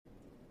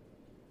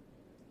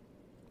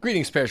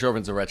Greetings, Parish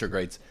Orphans and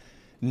Retrogrades.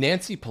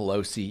 Nancy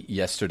Pelosi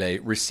yesterday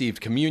received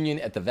communion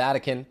at the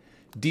Vatican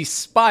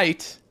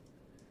despite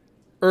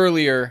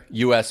earlier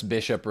U.S.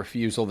 bishop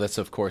refusal. That's,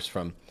 of course,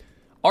 from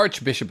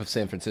Archbishop of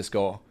San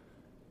Francisco,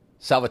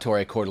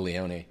 Salvatore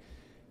Cordileone.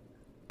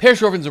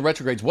 Parish Orphans and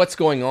Retrogrades, what's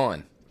going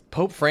on?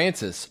 Pope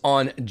Francis,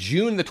 on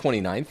June the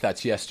 29th,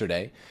 that's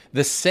yesterday,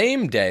 the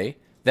same day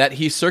that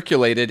he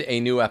circulated a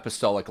new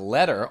apostolic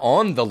letter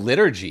on the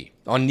liturgy,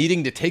 on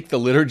needing to take the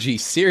liturgy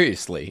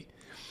seriously,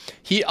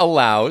 he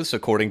allows,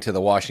 according to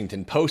the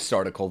Washington Post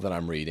article that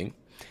I'm reading,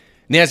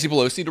 Nancy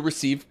Pelosi to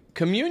receive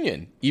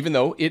communion, even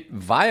though it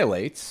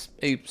violates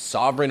a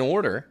sovereign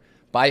order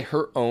by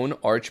her own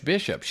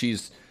archbishop.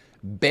 She's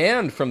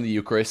banned from the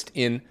Eucharist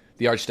in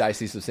the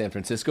Archdiocese of San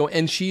Francisco,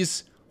 and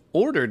she's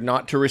ordered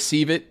not to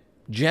receive it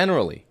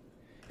generally.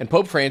 And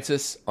Pope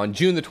Francis, on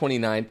June the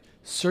 29th,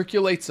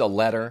 circulates a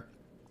letter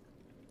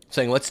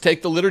saying, let's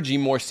take the liturgy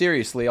more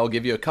seriously. I'll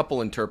give you a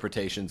couple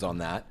interpretations on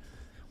that,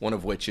 one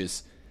of which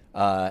is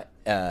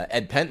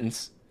Ed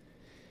Penton's.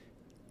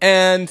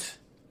 And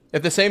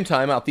at the same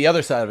time, out the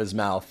other side of his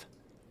mouth,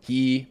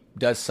 he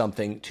does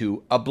something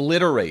to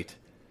obliterate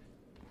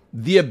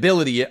the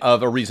ability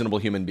of a reasonable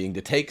human being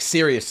to take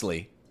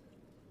seriously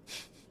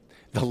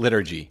the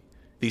liturgy,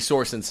 the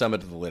source and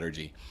summit of the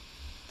liturgy.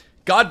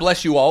 God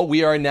bless you all.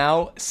 We are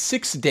now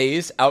 6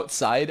 days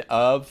outside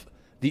of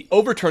the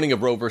overturning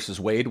of Roe versus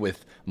Wade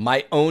with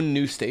my own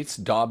new states,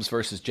 Dobbs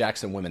versus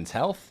Jackson Women's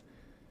Health.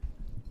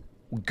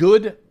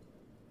 Good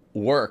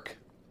work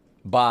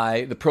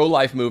by the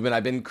pro-life movement.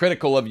 I've been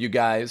critical of you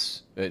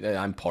guys.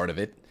 I'm part of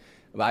it.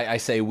 I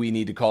say we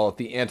need to call it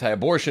the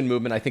anti-abortion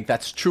movement. I think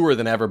that's truer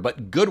than ever,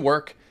 but good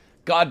work.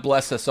 God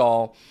bless us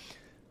all.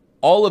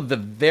 All of the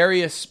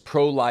various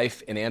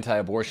pro-life and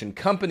anti-abortion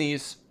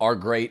companies are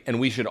great, and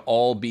we should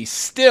all be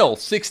still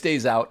 6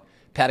 days out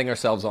patting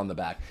ourselves on the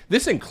back.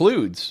 This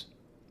includes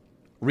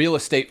Real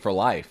Estate for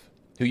Life,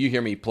 who you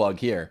hear me plug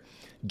here.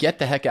 Get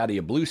the heck out of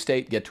your blue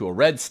state, get to a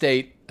red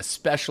state,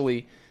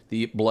 especially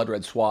the blood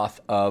red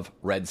swath of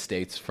red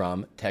states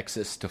from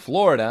Texas to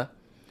Florida.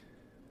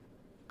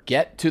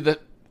 Get to the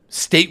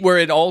state where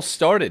it all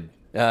started,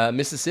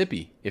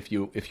 Mississippi, if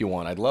you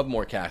want. I'd love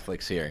more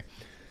Catholics here.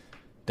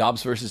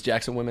 Dobbs versus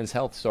Jackson Women's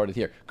Health started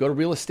here. Go to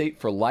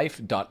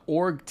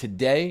realestateforlife.org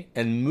today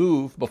and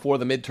move before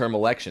the midterm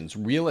elections.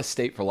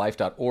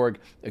 Realestateforlife.org,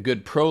 a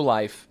good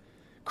pro-life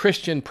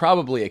Christian,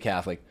 probably a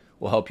Catholic,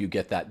 will help you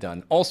get that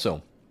done.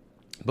 Also,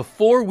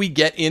 before we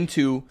get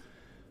into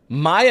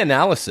my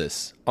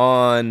analysis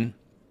on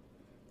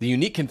the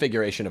unique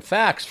configuration of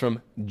facts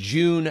from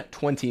June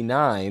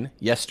 29,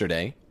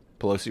 yesterday,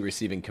 Pelosi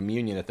receiving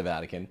communion at the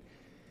Vatican,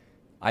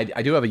 I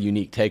do have a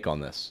unique take on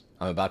this.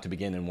 I'm about to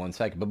begin in 1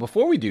 second. But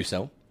before we do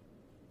so,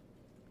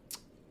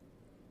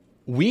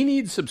 we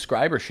need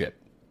subscribership.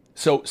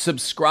 So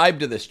subscribe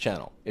to this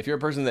channel. If you're a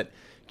person that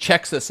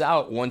checks us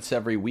out once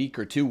every week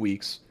or 2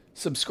 weeks,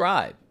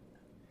 subscribe.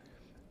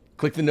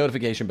 Click the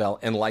notification bell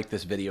and like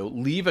this video.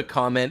 Leave a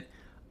comment.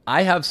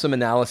 I have some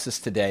analysis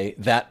today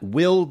that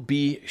will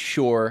be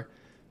sure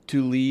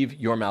to leave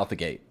your mouth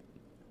agape.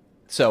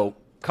 So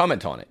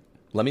comment on it.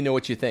 Let me know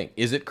what you think.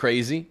 Is it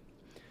crazy?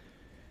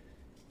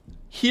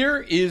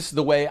 Here is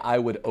the way I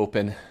would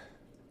open.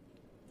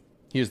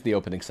 Here's the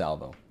opening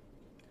salvo.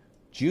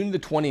 June the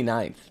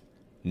 29th,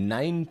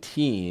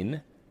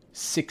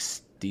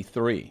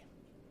 1963.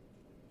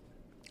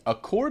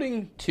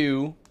 According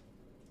to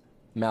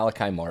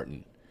Malachi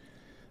Martin,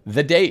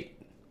 the date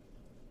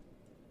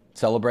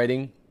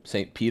celebrating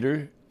St.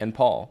 Peter and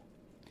Paul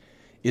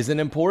is an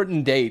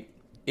important date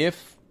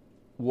if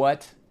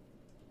what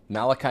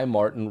Malachi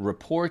Martin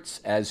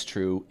reports as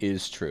true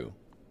is true.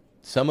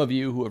 Some of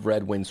you who have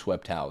read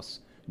Windswept House,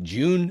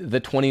 June the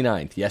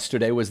 29th,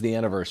 yesterday was the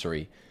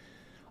anniversary,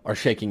 are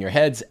shaking your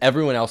heads.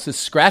 Everyone else is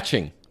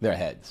scratching their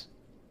heads.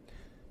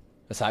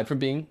 Aside from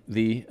being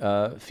the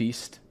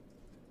feast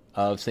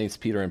of Saints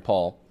Peter and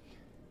Paul,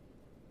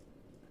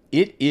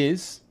 it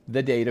is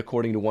the date,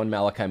 according to one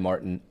Malachi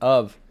Martin,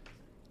 of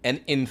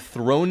an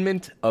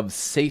enthronement of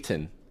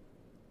Satan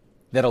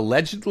that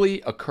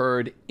allegedly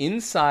occurred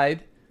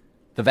inside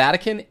the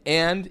Vatican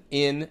and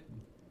in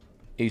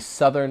a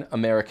Southern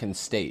American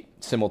state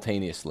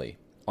simultaneously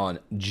on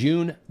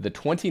June the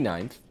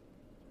 29th,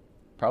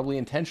 probably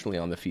intentionally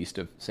on the feast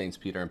of Saints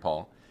Peter and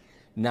Paul,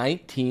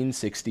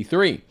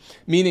 1963,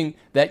 meaning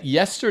that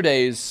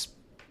yesterday's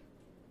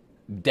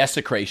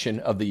desecration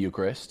of the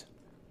Eucharist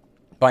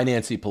by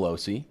Nancy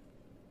Pelosi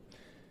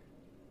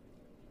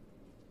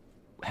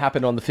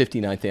happened on the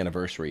 59th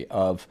anniversary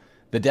of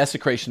the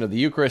desecration of the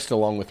Eucharist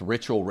along with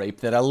ritual rape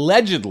that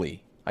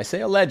allegedly, I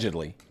say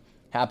allegedly,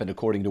 happened,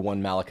 according to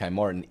one Malachi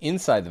Martin,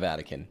 inside the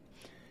Vatican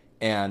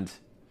and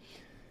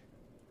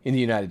in the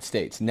United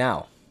States.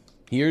 Now,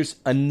 here's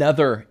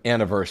another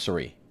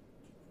anniversary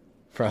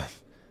from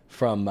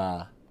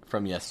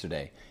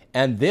yesterday.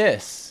 And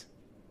this,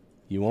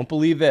 you won't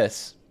believe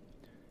this,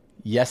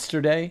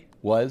 yesterday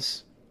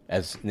was,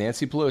 as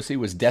Nancy Pelosi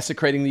was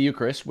desecrating the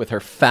Eucharist with her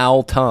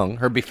foul tongue,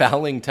 her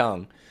befouling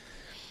tongue,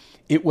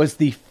 it was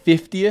the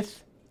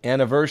 50th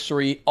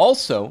anniversary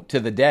also to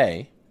the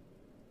day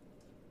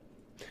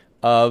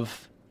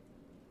of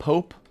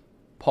Pope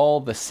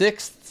Paul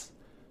VI's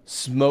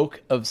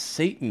Smoke of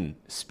Satan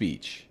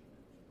speech.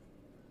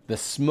 The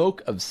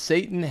smoke of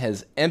Satan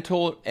has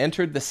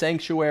entered the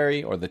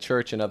sanctuary, or the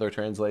church in other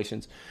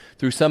translations,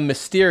 through some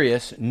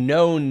mysterious,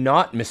 no,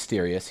 not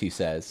mysterious, he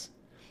says,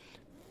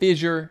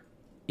 fissure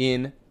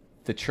in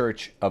the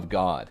church of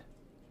God.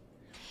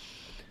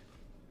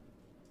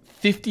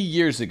 50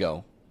 years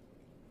ago,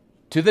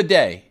 to the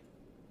day,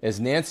 as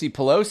Nancy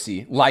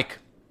Pelosi, like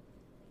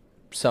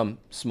some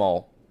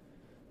small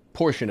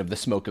portion of the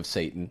smoke of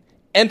Satan,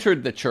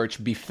 entered the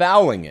church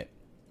befouling it.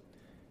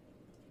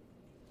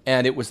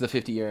 And it was the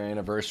 50-year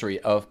anniversary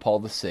of Paul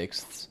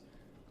VI's,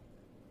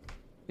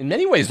 in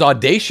many ways,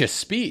 audacious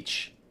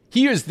speech.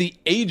 He is the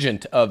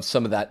agent of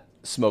some of that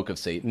smoke of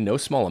Satan, no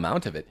small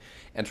amount of it,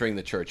 entering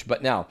the church.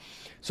 But now,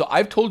 so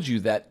I've told you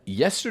that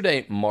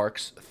yesterday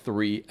marks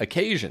 3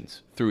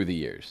 occasions through the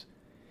years.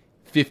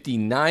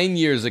 59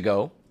 years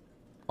ago,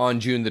 on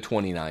June the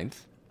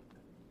 29th,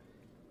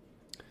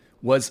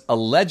 was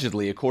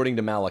allegedly, according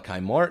to Malachi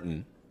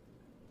Martin,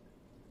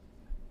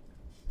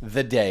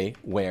 the day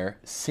where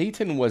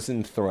Satan was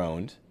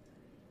enthroned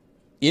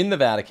in the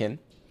Vatican.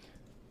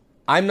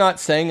 I'm not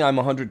saying I'm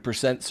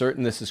 100%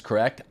 certain this is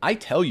correct. I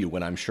tell you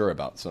when I'm sure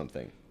about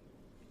something.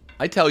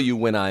 I tell you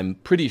when I'm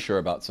pretty sure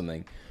about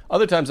something.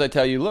 Other times I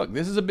tell you, look,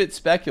 this is a bit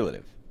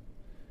speculative.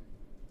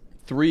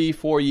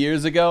 3-4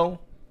 years ago,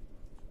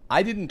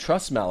 I didn't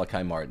trust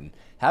Malachi Martin.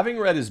 Having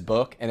read his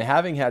book and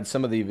having had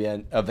some of the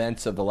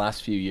events of the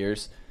last few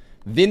years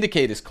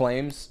vindicate his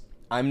claims,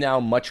 I'm now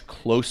much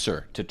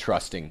closer to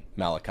trusting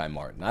Malachi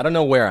Martin. I don't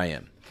know where I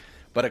am.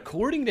 But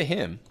according to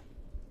him,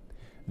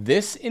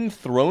 this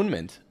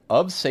enthronement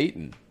of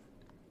Satan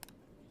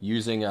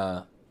using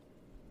a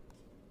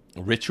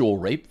ritual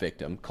rape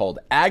victim called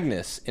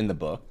Agnes in the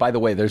book. By the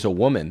way, there's a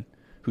woman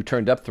who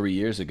turned up 3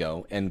 years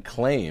ago and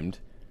claimed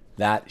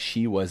that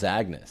she was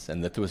Agnes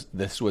and that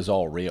this was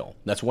all real.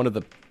 That's one of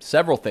the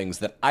several things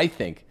that I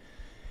think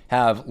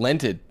have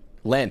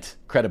lent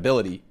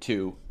credibility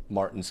to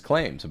Martin's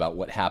claims about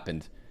what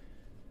happened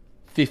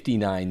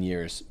 59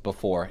 years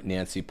before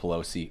Nancy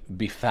Pelosi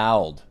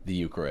befouled the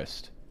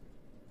Eucharist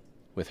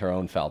with her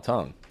own foul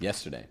tongue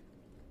yesterday.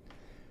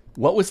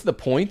 What was the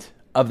point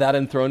of that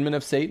enthronement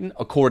of Satan,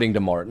 according to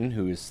Martin,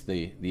 who is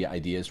the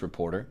Ideas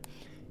reporter?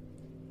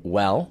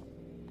 Well,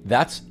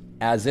 that's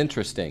as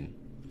interesting.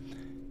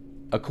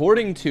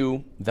 According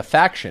to the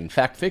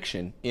fact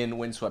fiction in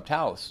Windswept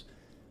House,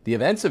 the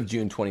events of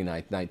June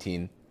 29th,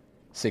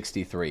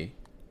 1963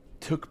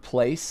 took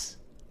place,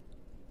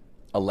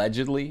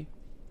 allegedly,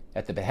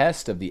 at the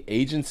behest of the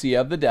agency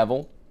of the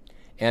devil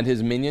and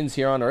his minions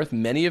here on earth,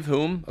 many of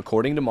whom,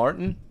 according to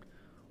Martin,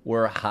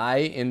 were high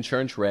in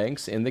church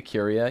ranks in the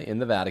Curia in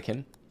the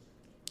Vatican.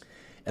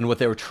 And what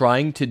they were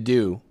trying to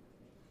do,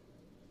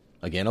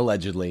 again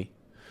allegedly,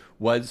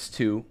 was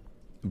to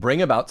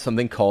bring about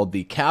something called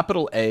the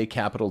capital A,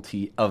 capital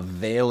T,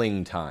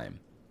 availing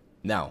time.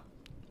 Now,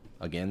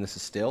 again, this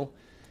is still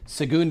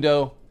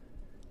Segundo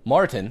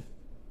Martin.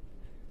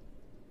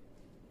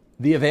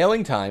 The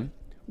availing time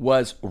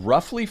was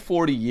roughly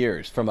 40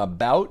 years from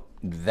about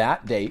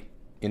that date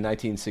in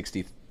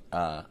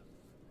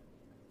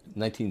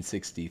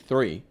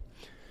 1963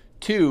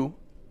 to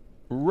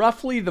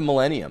roughly the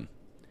millennium,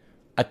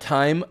 a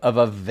time of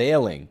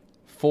availing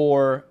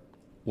for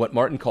what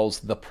Martin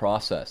calls the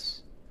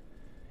process.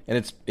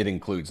 And it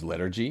includes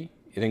liturgy,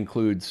 it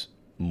includes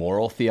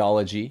moral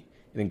theology,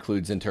 it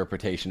includes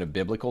interpretation of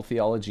biblical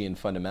theology and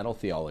fundamental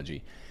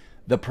theology.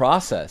 The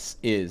process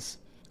is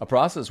a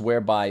process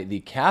whereby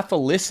the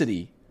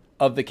Catholicity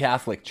of the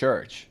Catholic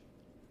Church,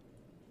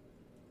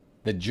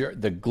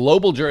 the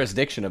global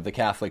jurisdiction of the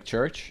Catholic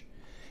Church,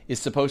 is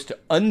supposed to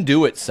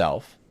undo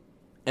itself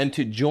and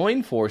to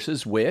join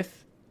forces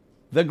with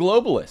the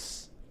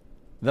globalists,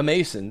 the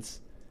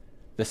Masons,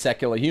 the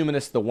secular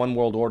humanists, the one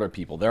world order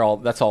people.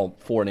 That's all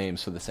 4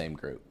 names for the same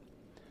group.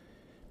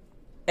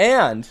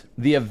 And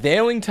the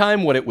availing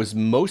time, what it was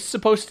most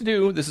supposed to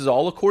do, this is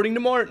all according to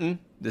Martin.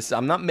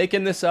 I'm not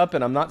making this up,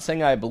 and I'm not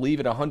saying I believe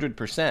it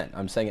 100%.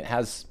 I'm saying it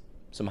has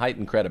some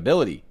heightened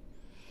credibility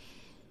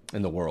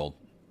in the world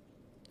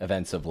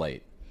events of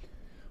late,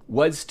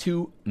 was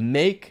to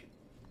make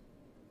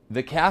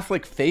the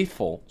Catholic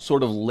faithful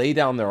sort of lay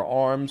down their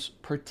arms,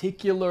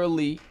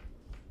 particularly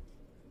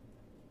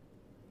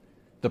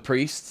the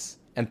priests,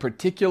 and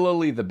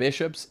particularly the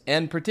bishops,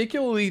 and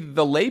particularly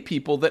the lay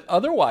people that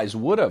otherwise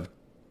would have,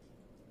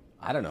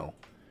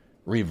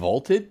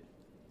 revolted.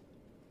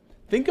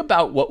 Think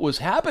about what was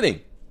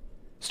happening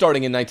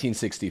starting in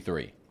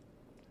 1963.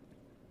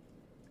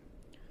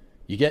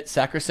 You get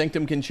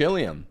Sacrosanctum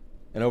Concilium,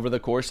 and over the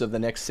course of the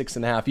next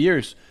 6.5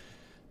 years,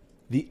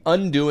 the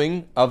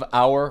undoing of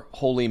our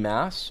Holy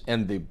Mass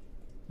and the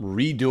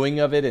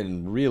redoing of it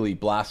in really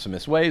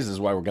blasphemous ways. This is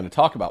why we're going to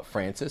talk about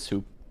Francis,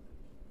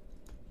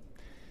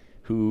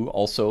 who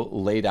also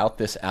laid out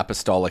this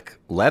apostolic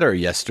letter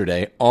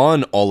yesterday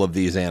on all of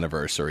these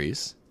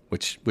anniversaries,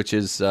 which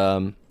is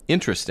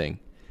interesting.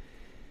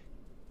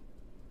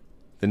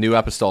 The new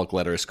apostolic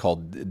letter is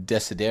called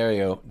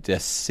Desiderio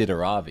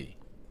Desideravi.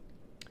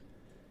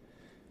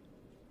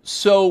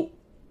 So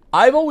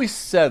I've always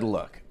said,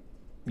 look,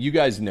 you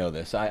guys know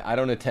this. I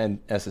don't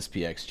attend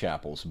SSPX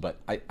chapels, but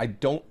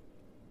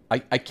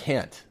I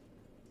can't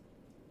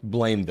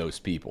blame those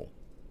people,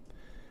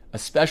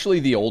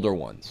 especially the older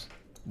ones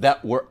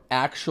that were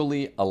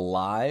actually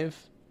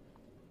alive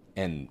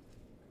and,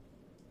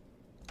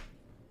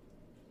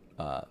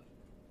 I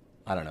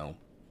don't know,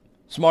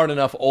 smart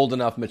enough, old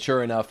enough,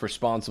 mature enough,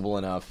 responsible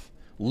enough,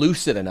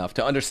 lucid enough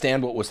to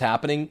understand what was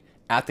happening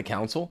at the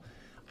council.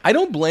 I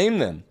don't blame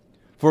them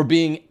for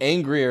being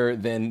angrier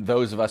than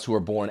those of us who were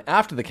born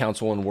after the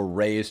council and were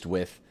raised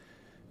with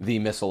the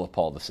Missal of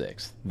Paul VI,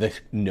 the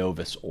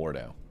Novus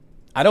Ordo.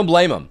 I don't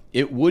blame them.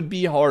 It would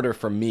be harder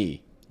for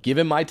me,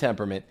 given my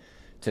temperament,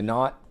 to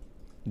not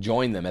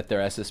join them at their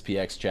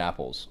SSPX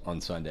chapels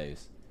on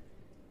Sundays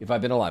if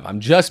I've been alive.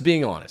 I'm just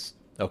being honest,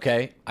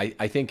 okay?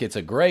 I think it's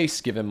a grace,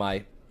 given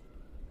my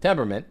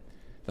temperament,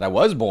 that I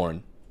was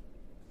born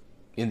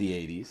in the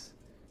 80s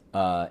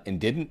and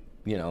didn't,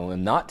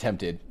 am not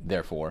tempted,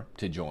 therefore,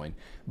 to join.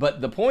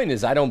 But the point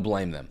is, I don't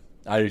blame them.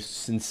 I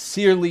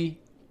sincerely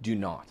do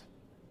not.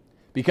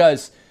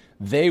 Because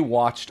they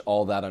watched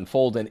all that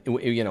unfold and,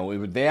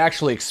 they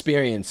actually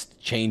experienced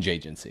change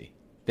agency.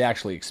 They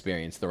actually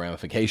experienced the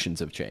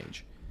ramifications of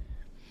change.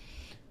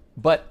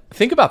 But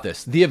think about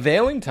this. The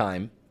availing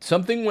time,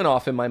 something went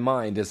off in my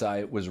mind as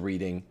I was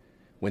reading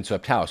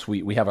Windswept House.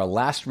 We have our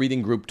last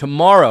reading group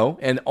tomorrow,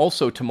 and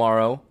also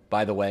tomorrow,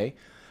 by the way,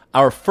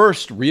 our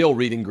first real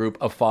reading group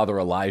of Father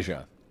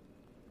Elijah.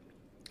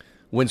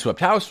 Windswept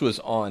House was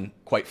on,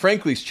 quite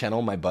frankly's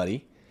channel, my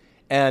buddy,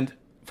 and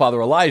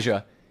Father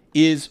Elijah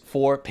is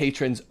for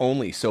patrons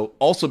only. So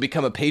also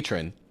become a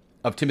patron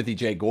of Timothy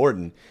J.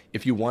 Gordon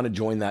if you want to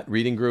join that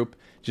reading group.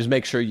 Just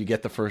make sure you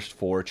get the first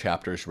 4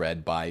 chapters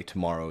read by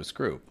tomorrow's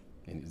group.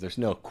 And there's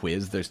no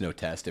quiz, there's no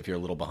test. If you're a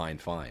little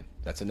behind, fine.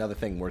 That's another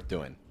thing worth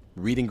doing.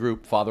 Reading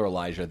group, Father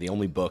Elijah, the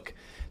only book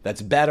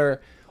that's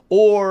better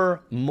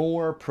or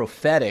more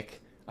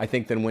prophetic, I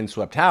think, than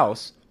Windswept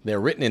House. They're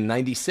written in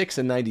 96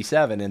 and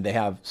 97, and they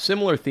have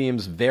similar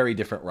themes, very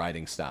different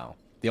writing style.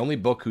 The only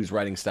book whose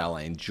writing style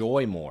I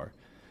enjoy more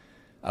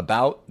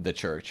about the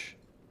church,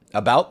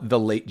 about the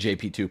late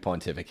JP2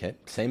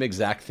 pontificate, same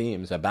exact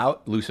themes,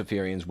 about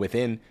Luciferians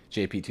within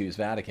JP2's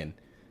Vatican,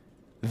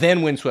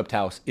 then Windswept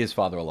House is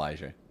Father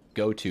Elijah.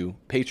 Go to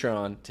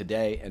Patreon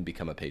today and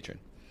become a patron.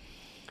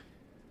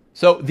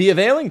 So the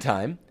availing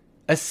time,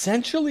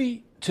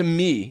 essentially to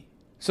me,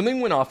 something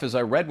went off as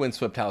I read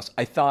Windswept House.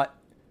 I thought,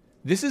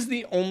 this is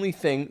the only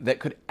thing that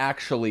could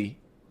actually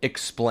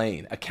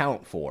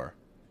account for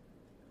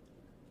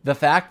the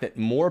fact that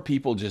more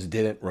people just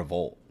didn't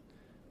revolt.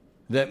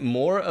 That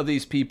more of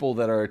these people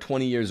that are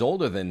 20 years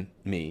older than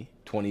me,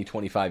 20,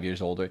 25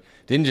 years older,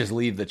 didn't just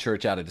leave the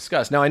church out of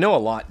disgust. Now, I know a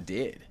lot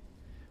did,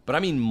 but I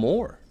mean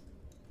more.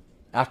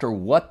 After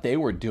what they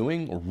were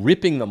doing,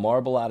 ripping the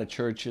marble out of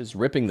churches,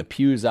 ripping the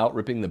pews out,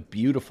 ripping the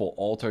beautiful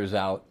altars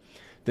out,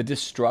 the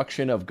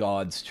destruction of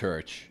God's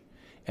church,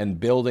 and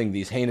building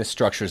these heinous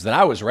structures that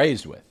I was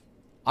raised with.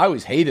 I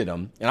always hated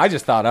them, and I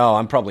just thought,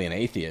 I'm probably an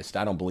atheist.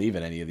 I don't believe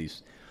in any of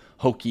these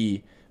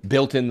hokey,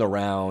 built in the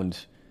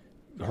round,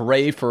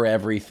 hooray for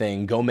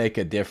everything, go make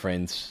a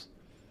difference,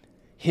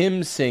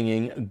 hymn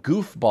singing,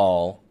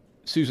 goofball,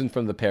 Susan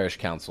from the parish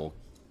council,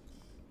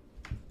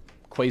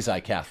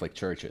 quasi-Catholic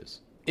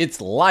churches.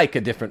 It's like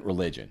a different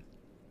religion.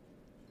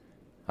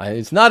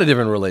 It's not a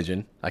different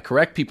religion. I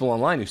correct people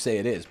online who say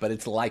it is, but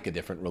it's like a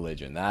different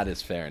religion. That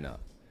is fair enough.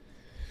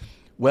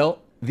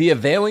 Well, the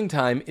availing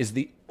time is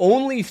the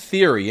only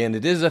theory, and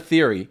it is a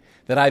theory,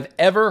 that I've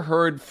ever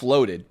heard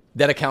floated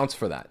that accounts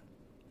for that.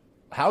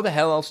 How the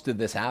hell else did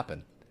this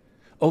happen?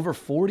 Over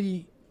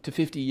 40 to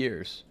 50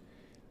 years,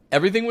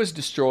 everything was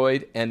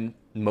destroyed, and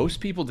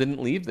most people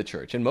didn't leave the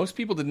church, and most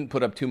people didn't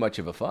put up too much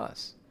of a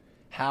fuss.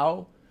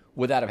 How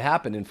would that have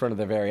happened in front of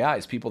their very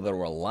eyes? People that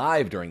were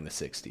alive during the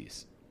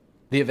 60s.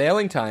 The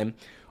availing time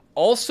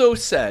also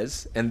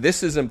says, and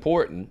this is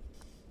important,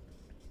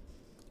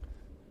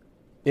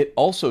 it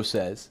also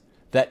says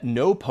that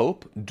no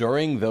pope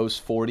during those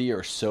 40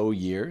 or so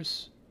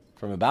years,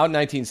 from about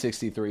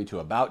 1963 to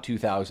about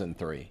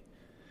 2003,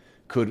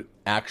 could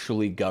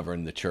actually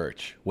govern the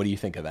church. What do you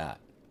think of that?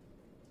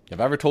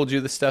 Have I ever told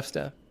you this stuff,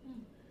 Steph?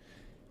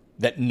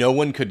 That no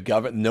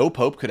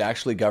pope could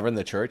actually govern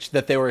the church?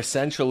 That they were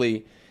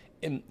essentially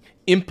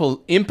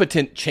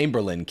impotent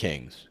chamberlain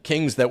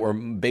kings that were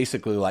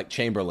basically like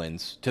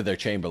chamberlains to their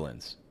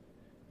chamberlains.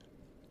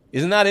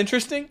 Isn't that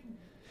interesting?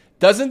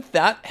 Doesn't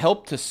that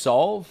help to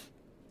solve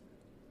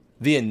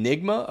the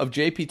enigma of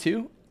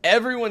JP2?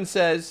 Everyone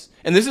says,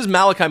 and this is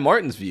Malachi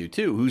Martin's view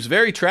too, who's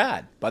very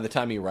trad by the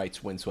time he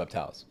writes Windswept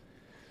House.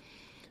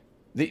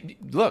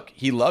 Look,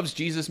 he loves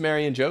Jesus,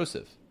 Mary, and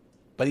Joseph,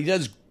 but he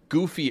does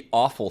goofy,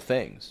 awful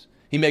things.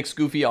 He makes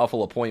goofy,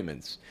 awful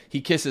appointments.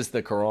 He kisses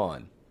the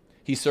Quran.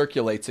 He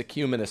circulates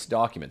ecumenist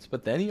documents,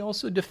 but then he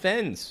also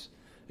defends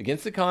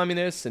against the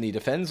communists, and he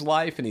defends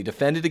life, and he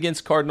defended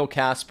against Cardinal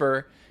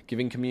Casper,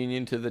 giving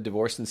communion to the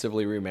divorced and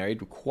civilly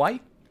remarried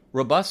quite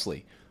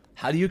robustly.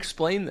 How do you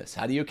explain this?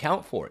 How do you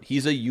account for it?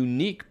 He's a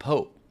unique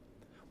pope.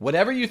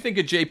 Whatever you think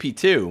of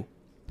JP2,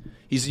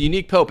 he's a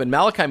unique pope. And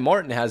Malachi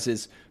Martin has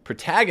his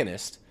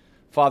protagonist,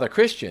 Father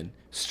Christian,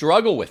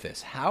 struggle with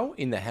this. How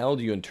in the hell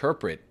do you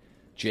interpret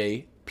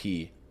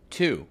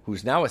JP2,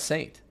 who's now a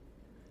saint?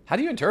 How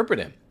do you interpret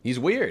him? He's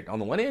weird. On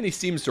the one hand, he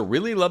seems to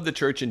really love the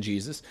church and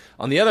Jesus.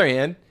 On the other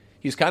hand,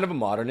 he's kind of a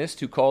modernist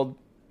who called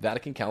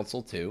Vatican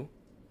Council II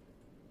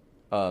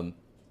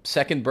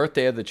second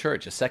birthday of the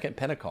church, a second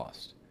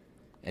Pentecost.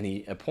 And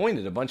he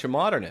appointed a bunch of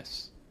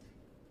modernists.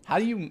 How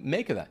do you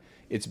make of that?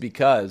 It's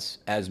because,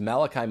 as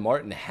Malachi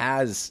Martin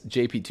has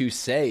JP2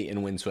 say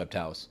in Windswept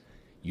House,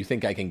 you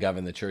think I can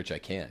govern the church, I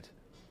can't.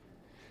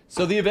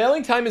 So the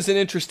availing time is an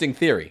interesting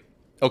theory,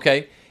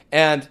 okay?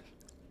 And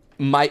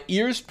my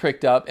ears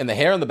pricked up and the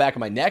hair on the back of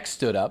my neck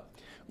stood up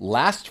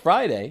last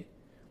Friday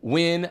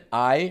when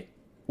I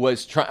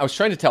was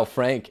trying to tell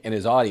Frank and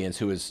his audience,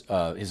 who is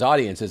his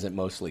audience isn't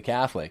mostly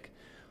Catholic,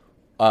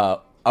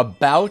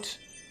 about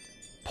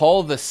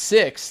Paul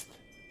VI,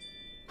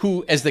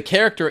 who, as the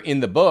character in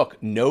the book,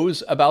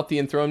 knows about the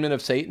enthronement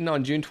of Satan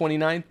on June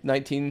 29th,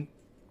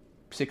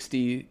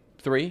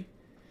 1963.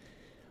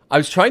 I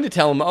was trying to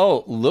tell him,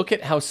 oh, look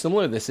at how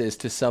similar this is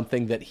to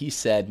something that he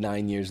said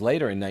 9 years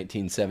later in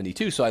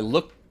 1972. So I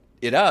looked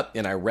it up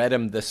and I read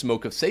him the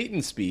Smoke of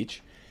Satan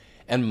speech,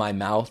 and my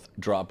mouth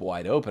dropped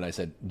wide open. I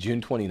said,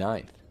 June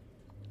 29th.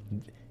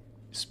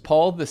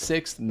 Paul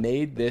VI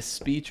made this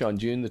speech on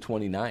June the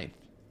 29th.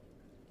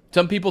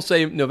 Some people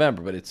say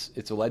November, but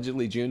it's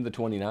allegedly June the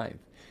 29th.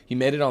 He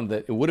made it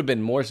it would have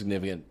been more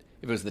significant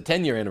if it was the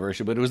 10-year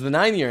anniversary, but it was the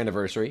 9-year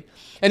anniversary.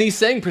 And he's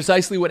saying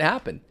precisely what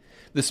happened.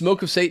 The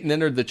smoke of Satan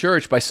entered the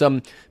church by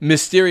some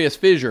mysterious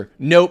fissure.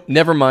 Nope,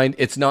 never mind,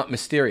 it's not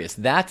mysterious.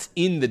 That's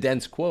in the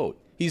dense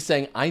quote. He's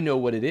saying, I know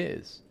what it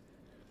is.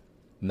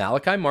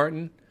 Malachi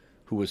Martin,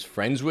 who was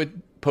friends with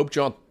Pope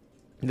John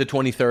the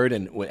 23rd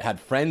and had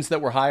friends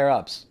that were higher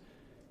ups,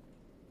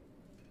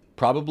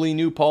 probably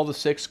knew Paul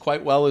VI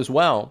quite well as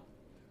well,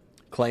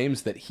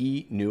 claims that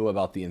he knew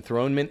about the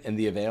enthronement and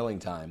the availing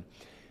time.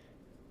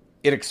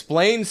 It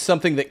explains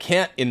something that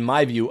can't, in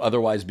my view,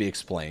 otherwise be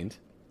explained.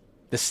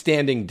 The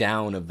standing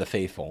down of the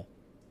faithful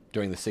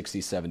during the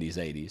 60s, 70s,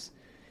 80s.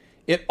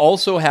 It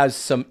also has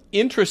some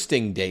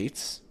interesting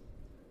dates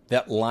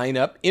that line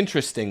up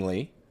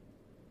interestingly.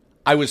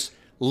 I was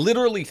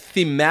literally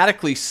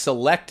thematically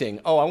selecting,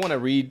 I want to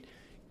read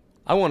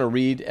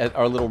at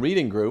our little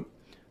reading group,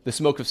 the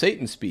Smoke of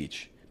Satan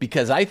speech,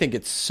 because I think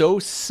it's so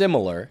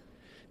similar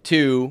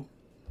to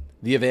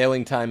the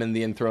availing time and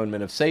the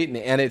enthronement of Satan,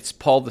 and it's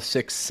Paul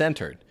VI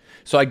centered.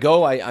 So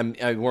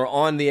we're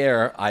on the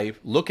air, I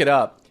look it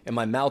up, and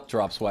my mouth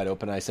drops wide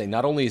open. I say,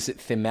 not only is it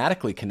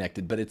thematically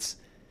connected, but it's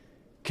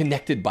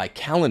connected by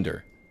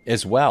calendar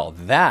as well.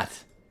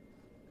 That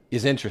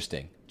is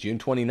interesting. June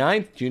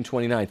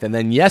 29th. And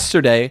then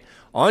yesterday,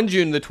 on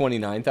June the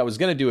 29th, I was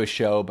going to do a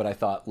show, but I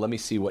thought, let me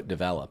see what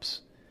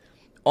develops.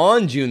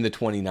 On June the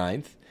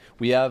 29th,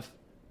 we have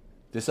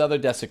this other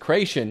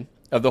desecration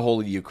of the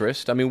Holy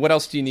Eucharist. I mean, what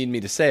else do you need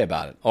me to say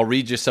about it? I'll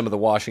read you some of the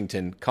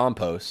Washington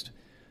Compost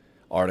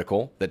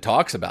article that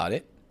talks about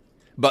it.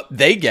 But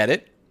they get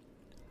it.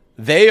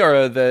 They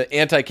are the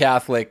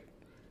anti-Catholic,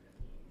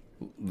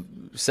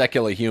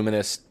 secular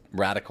humanist,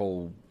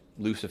 radical,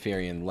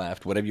 Luciferian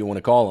left, whatever you want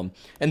to call them.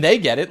 And they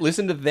get it.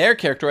 Listen to their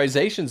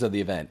characterizations of the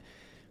event.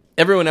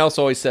 Everyone else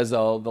always says, the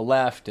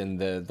left and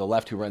the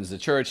left who runs the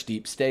church,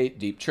 deep state,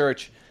 deep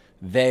church,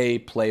 they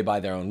play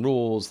by their own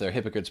rules. They're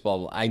hypocrites, blah,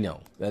 blah. I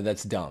know.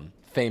 That's dumb.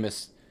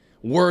 Famous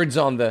words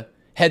on the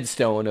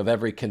headstone of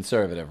every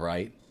conservative,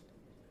 right?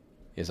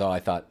 Is, I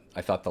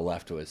thought the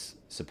left was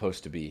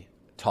supposed to be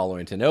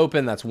tolerant and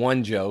open. That's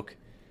one joke.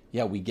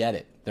 Yeah, we get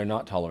it. They're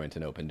not tolerant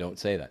and open. Don't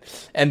say that.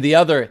 And the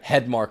other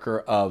head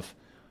marker of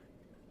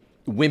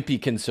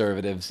wimpy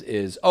conservatives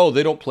is,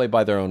 they don't play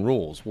by their own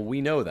rules. Well, we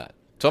know that.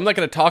 So I'm not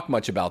going to talk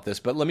much about this,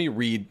 but let me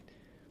read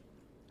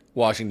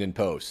Washington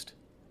Post.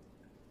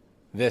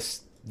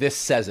 This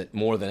says it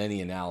more than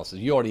any analysis.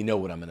 You already know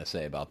what I'm going to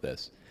say about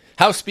this.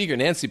 House Speaker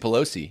Nancy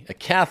Pelosi, a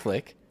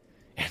Catholic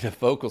and a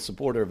vocal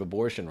supporter of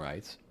abortion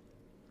rights,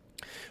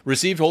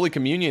 received Holy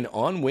Communion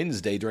on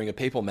Wednesday during a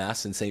papal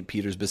mass in St.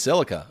 Peter's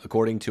Basilica,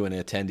 according to an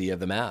attendee of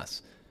the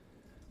mass.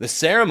 The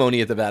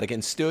ceremony at the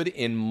Vatican stood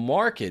in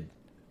marked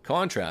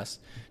contrast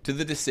to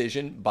the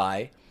decision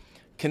by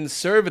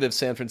conservative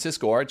San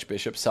Francisco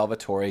Archbishop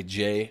Salvatore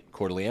J.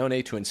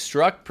 Cordileone to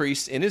instruct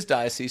priests in his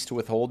diocese to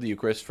withhold the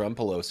Eucharist from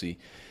Pelosi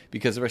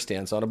because of her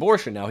stance on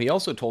abortion. Now, he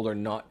also told her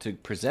not to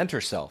present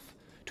herself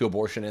to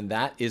abortion, and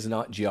that is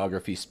not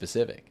geography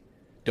specific.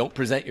 Don't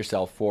present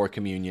yourself for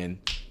communion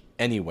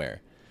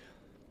anywhere.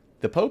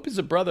 The Pope is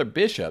a brother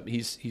bishop.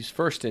 He's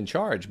first in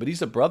charge, but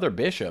he's a brother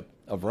bishop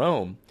of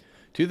Rome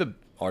to the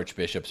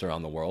archbishops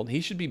around the world. He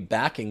should be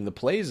backing the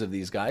plays of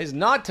these guys,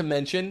 not to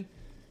mention,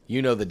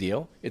 you know the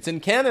deal, it's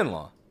in canon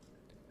law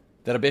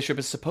that a bishop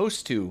is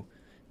supposed to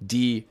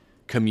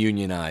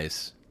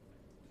decommunionize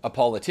a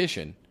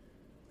politician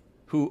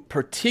who,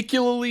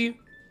 particularly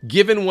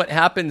given what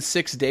happened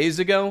 6 days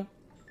ago,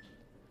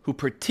 who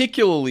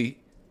particularly,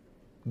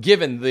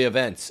 given the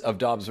events of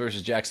Dobbs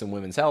versus Jackson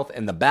Women's Health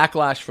and the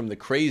backlash from the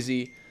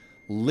crazy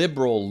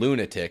liberal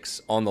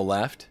lunatics on the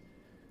left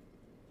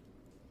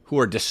who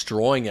are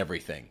destroying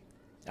everything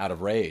out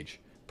of rage,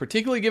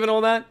 particularly given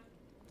all that,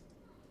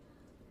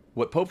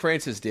 what Pope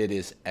Francis did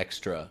is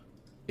extra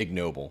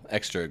ignoble,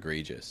 extra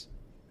egregious.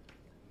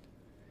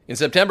 In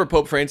September,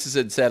 Pope Francis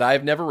had said, "I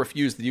have never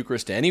refused the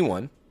Eucharist to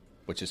anyone,"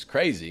 which is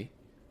crazy.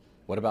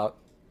 What about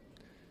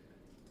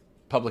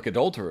public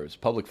adulterers,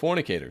 public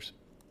fornicators?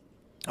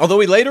 Although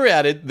he later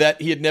added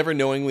that he had never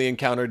knowingly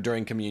encountered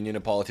during communion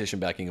a politician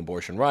backing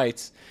abortion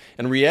rights,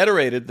 and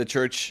reiterated the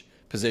church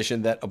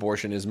position that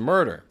abortion is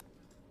murder.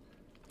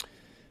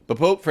 But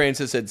Pope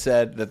Francis had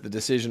said that the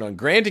decision on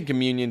granting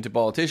communion to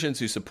politicians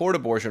who support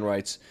abortion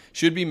rights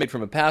should be made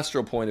from a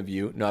pastoral point of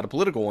view, not a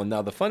political one.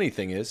 Now, the funny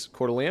thing is,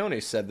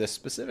 Cordileone said this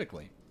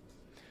specifically.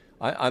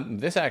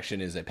 This action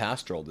is a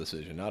pastoral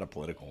decision, not a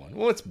political one.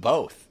 Well, it's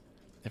both.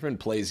 Everyone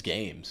plays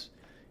games.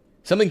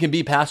 Something can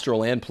be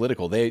pastoral and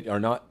political. They are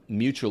not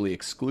mutually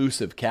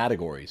exclusive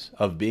categories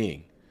of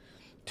being.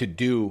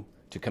 To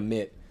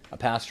commit a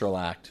pastoral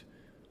act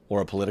or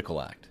a political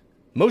act.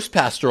 Most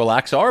pastoral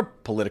acts are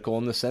political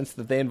in the sense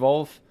that they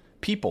involve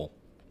people,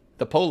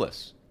 the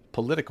polis,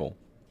 political.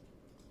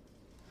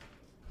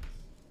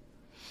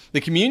 The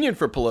communion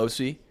for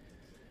Pelosi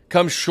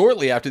comes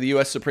shortly after the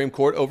U.S. Supreme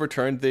Court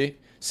overturned the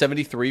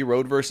 73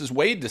 Roe versus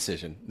Wade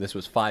decision. This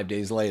was 5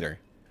 days later,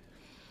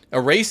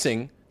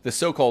 erasing the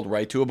so-called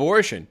right to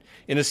abortion.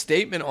 In a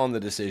statement on the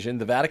decision,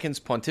 the Vatican's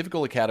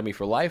Pontifical Academy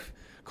for Life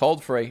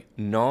called for a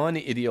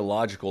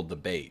non-ideological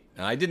debate.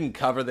 Now, I didn't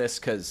cover this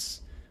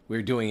because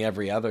we're doing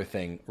every other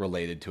thing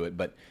related to it,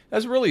 but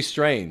that's really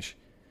strange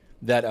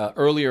that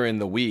earlier in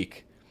the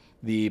week,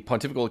 the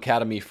Pontifical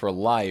Academy for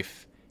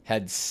Life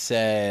had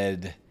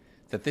said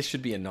that this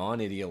should be a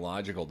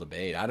non-ideological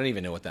debate. I don't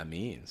even know what that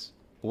means.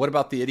 What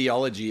about the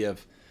ideology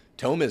of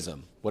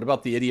Thomism? What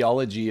about the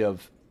ideology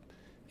of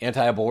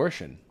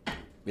anti-abortion?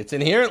 It's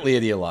inherently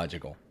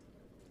ideological.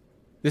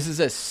 This is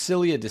as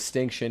silly a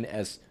distinction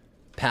as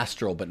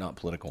pastoral but not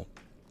political.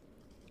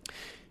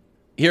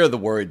 Here are the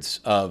words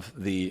of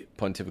the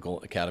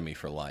Pontifical Academy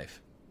for Life.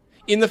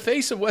 In the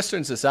face of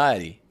Western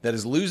society that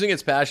is losing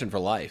its passion for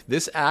life,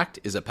 this act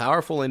is a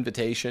powerful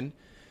invitation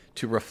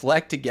to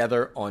reflect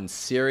together on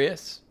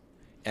serious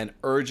and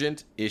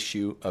urgent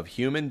issue of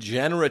human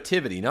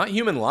generativity, not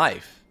human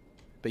life,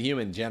 but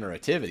human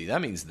generativity.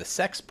 That means the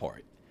sex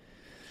part.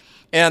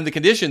 And the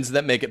conditions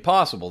that make it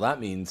possible.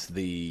 That means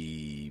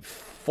the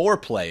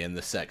foreplay in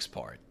the sex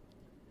part.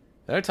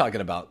 They're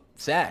talking about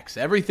sex.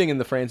 Everything in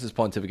the Francis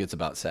pontificate's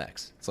about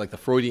sex. It's like the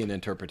Freudian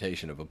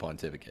interpretation of a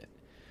pontificate.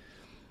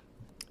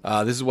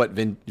 This is what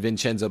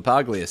Vincenzo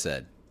Paglia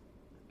said.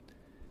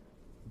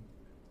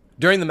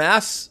 During the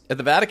Mass at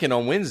the Vatican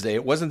on Wednesday,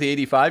 it wasn't the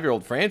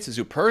 85-year-old Francis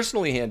who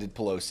personally handed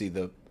Pelosi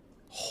the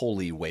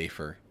holy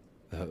wafer,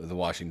 the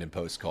Washington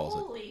Post calls it.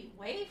 Holy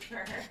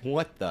wafer?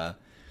 What the?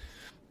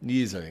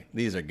 These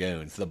are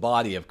goons. The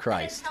body of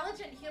Christ. An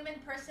intelligent human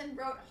person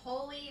wrote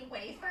holy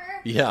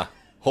wafer? Yeah,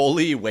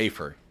 holy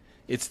wafer.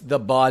 It's the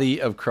body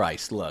of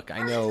Christ. Look, I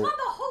know. It's called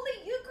the Holy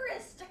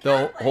Eucharist.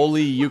 The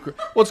Holy Eucharist.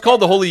 Well, it's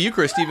called the Holy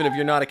Eucharist even if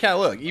you're not a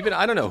Catholic. Look, even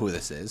I don't know who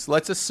this is.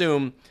 Let's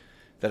assume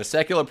that a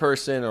secular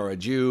person or a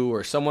Jew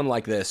or someone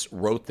like this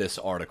wrote this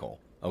article.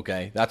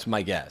 Okay, that's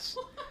my guess.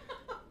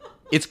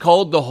 It's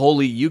called the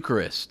Holy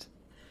Eucharist.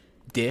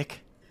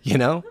 Dick, you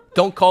know?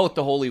 Don't call it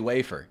the Holy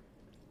Wafer.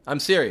 I'm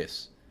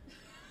serious.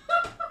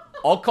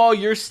 I'll call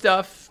your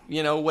stuff,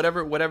 you know,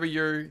 whatever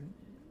your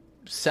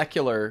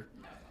secular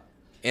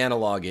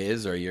analog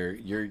is, or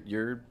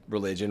your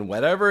religion,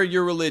 whatever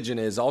your religion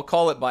is, I'll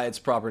call it by its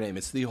proper name.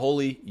 It's the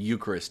Holy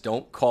Eucharist.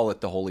 Don't call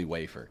it the Holy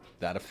Wafer.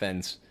 That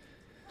offends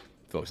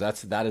folks.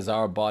 That is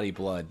our body,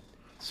 blood,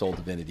 soul,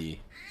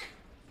 divinity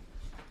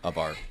of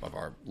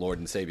our Lord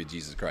and Savior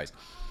Jesus Christ.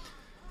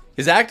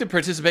 His active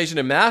participation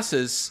in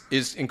masses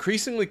is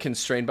increasingly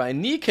constrained by a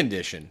knee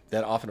condition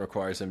that often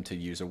requires him to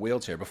use a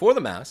wheelchair. Before the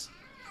Mass,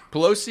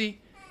 Pelosi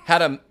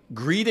had a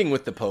greeting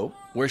with the Pope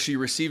where she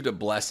received a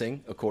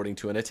blessing, according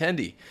to an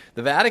attendee.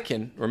 The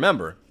Vatican,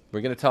 remember,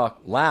 we're going to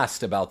talk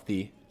last about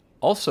the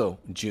also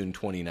June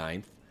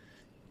 29th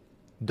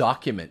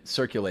document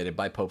circulated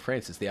by Pope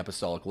Francis, the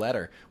Apostolic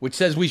Letter, which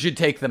says we should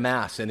take the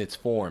Mass and its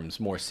forms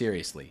more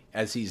seriously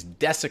as he's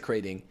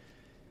desecrating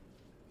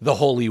the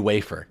Holy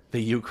Wafer,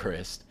 the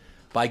Eucharist,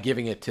 by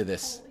giving it to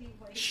this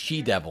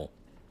she-devil.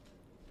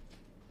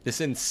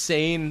 This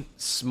insane,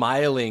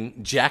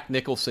 smiling Jack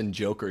Nicholson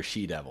Joker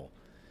she-devil.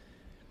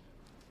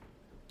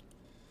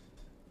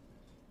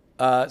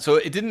 So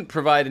it didn't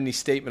provide any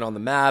statement on the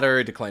matter,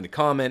 it declined to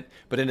comment,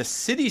 but in a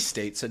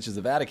city-state such as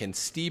the Vatican,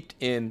 steeped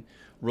in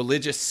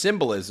religious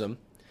symbolism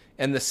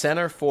and the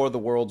center for the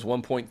world's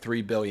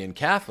 1.3 billion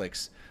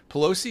Catholics,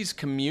 Pelosi's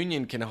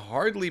communion can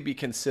hardly be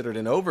considered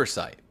an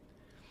oversight.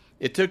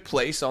 It took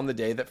place on the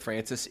day that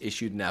Francis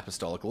issued an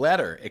apostolic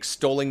letter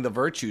extolling the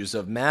virtues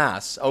of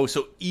Mass. Oh,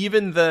 so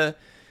even the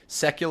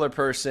secular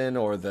person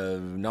or the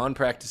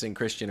non-practicing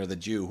Christian or the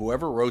Jew,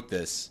 whoever wrote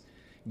this,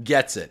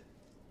 gets it,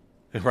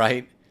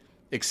 right?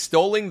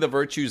 extolling the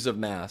virtues of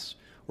Mass,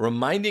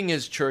 reminding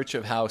his church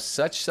of how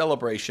such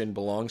celebration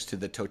belongs to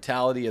the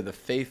totality of the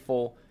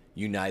faithful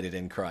united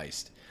in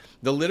Christ.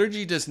 The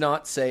liturgy does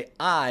not say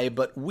I,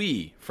 but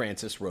we,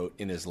 Francis wrote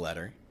in his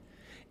letter.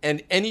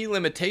 And any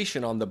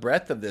limitation on the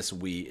breadth of this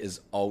we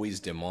is always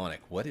demonic.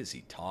 What is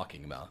he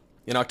talking about?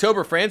 In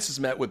October, Francis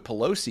met with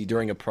Pelosi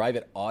during a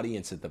private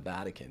audience at the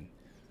Vatican,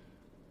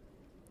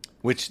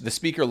 which the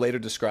speaker later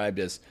described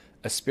as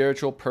a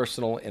spiritual,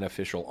 personal, and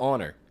official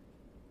honor.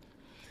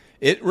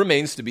 It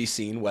remains to be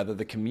seen whether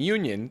the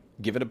communion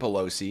given to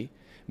Pelosi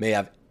may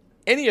have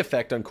any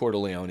effect on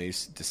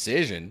Cordileone's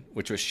decision,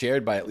 which was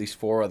shared by at least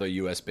 4 other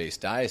U.S.-based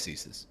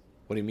dioceses.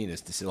 What do you mean?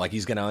 Is like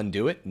he's going to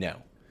undo it?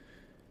 No.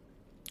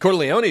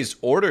 Cordileone's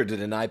order to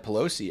deny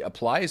Pelosi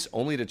applies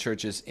only to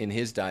churches in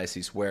his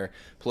diocese where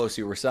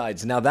Pelosi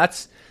resides. Now,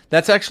 that's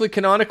actually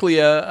canonically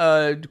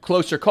a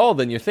closer call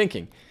than you're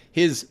thinking.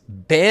 His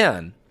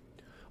ban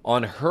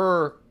on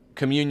her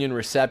communion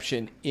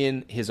reception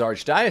in his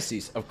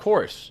archdiocese, of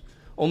course,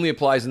 only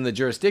applies in the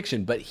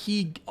jurisdiction, but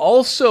he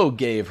also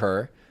gave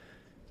her,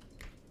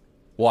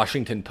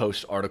 Washington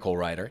Post article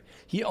writer,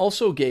 he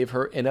also gave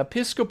her an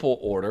episcopal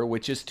order,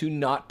 which is to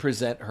not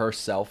present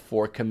herself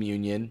for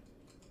communion,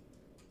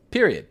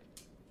 period.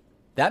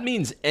 That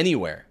means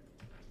anywhere.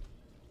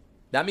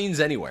 That means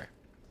anywhere.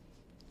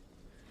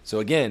 So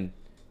again,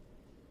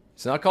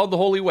 it's not called the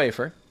Holy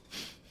Wafer.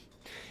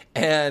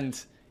 And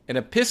an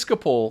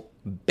episcopal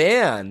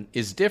ban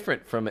is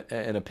different from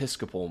an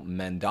episcopal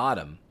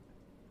mandatum.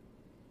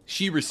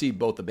 She received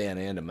both a ban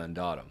and a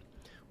mandatum.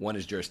 One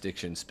is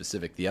jurisdiction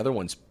specific. The other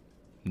one's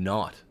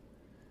not,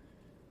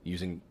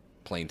 using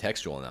plain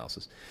textual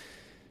analysis.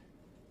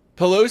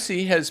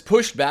 Pelosi has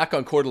pushed back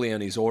on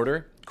Cordileone's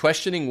order,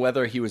 questioning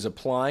whether he was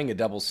applying a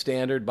double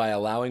standard by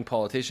allowing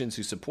politicians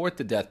who support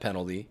the death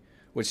penalty,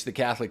 which the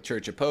Catholic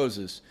Church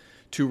opposes,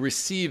 to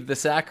receive the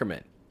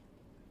sacrament.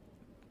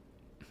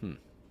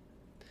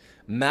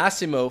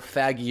 Massimo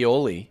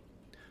Fagioli,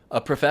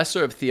 a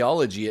professor of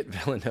theology at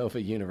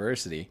Villanova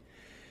University,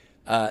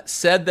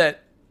 said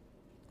that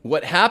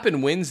what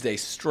happened Wednesday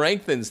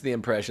strengthens the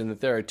impression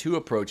that there are 2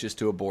 approaches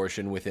to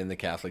abortion within the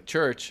Catholic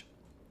Church,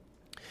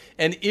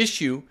 an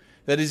issue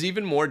that is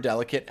even more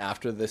delicate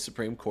after the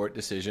Supreme Court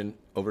decision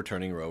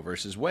overturning Roe v.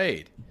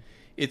 Wade.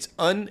 It's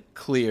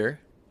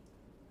unclear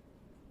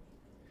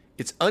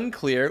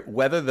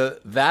whether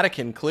the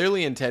Vatican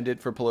clearly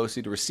intended for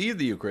Pelosi to receive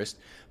the Eucharist,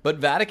 but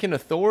Vatican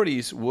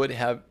authorities would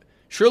have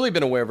surely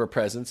been aware of her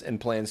presence and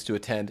plans to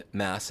attend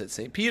Mass at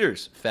St.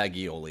 Peter's,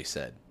 Fagioli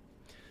said.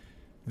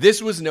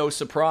 This was no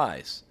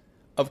surprise.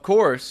 Of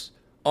course,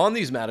 on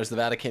these matters, the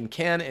Vatican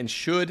can and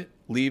should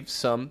leave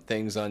some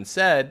things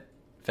unsaid,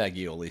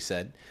 Fagioli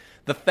said.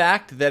 The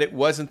fact that it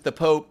wasn't the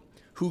Pope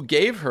who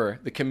gave her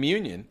the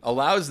communion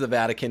allows the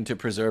Vatican to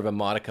preserve a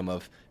modicum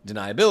of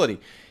deniability.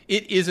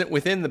 It isn't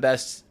within the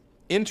best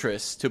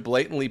interests to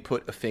blatantly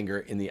put a finger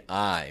in the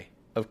eye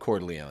of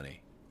Cordileone.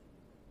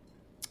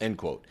 End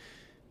quote.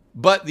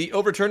 But the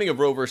overturning of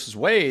Roe versus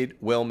Wade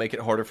will make it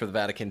harder for the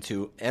Vatican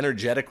to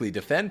energetically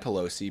defend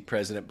Pelosi,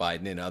 President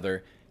Biden, and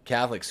other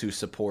Catholics who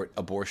support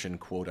abortion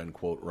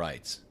quote-unquote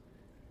rights.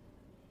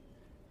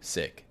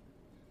 Sick.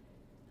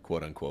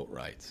 Quote-unquote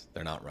rights.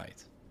 They're not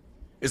rights.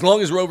 As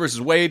long as Roe versus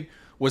Wade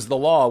was the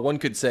law, one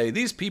could say,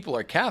 these people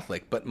are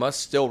Catholic, but must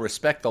still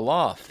respect the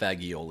law,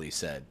 Fagioli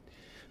said.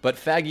 But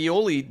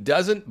Fagioli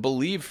doesn't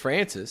believe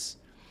Francis,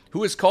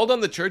 who has called on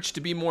the church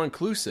to be more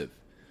inclusive,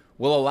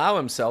 will allow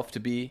himself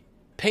to be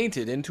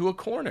painted into a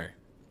corner.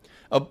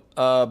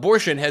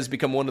 Abortion has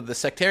become one of the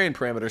sectarian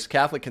parameters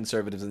Catholic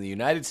conservatives in the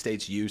United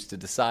States use to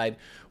decide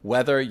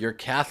whether you're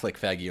Catholic,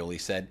 Fagioli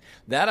said.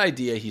 That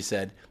idea, he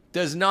said,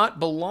 does not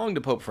belong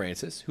to Pope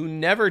Francis, who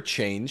never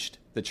changed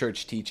the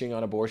church teaching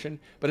on abortion,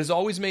 but has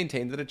always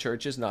maintained that a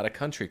church is not a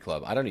country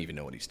club. I don't even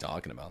know what he's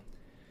talking about.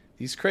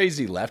 These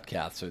crazy left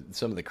Catholics are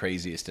some of the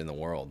craziest in the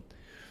world.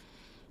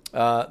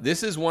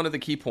 This is one of the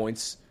key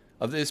points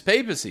of this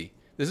papacy.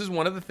 This is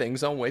one of the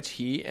things on which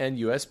he and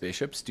U.S.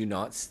 bishops do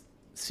not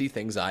see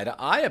things eye to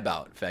eye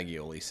about,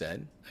 Fagioli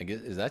said. I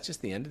guess, is that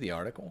just the end of the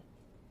article?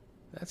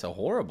 That's a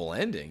horrible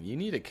ending. You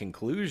need a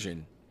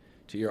conclusion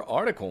to your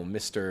article,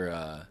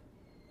 Mr.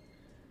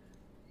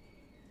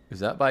 Is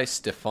that by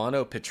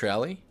Stefano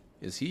Petrelli?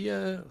 Is he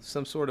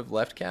some sort of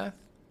left Cath?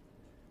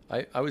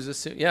 I was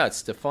assuming, yeah, it's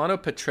Stefano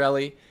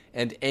Petrelli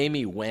and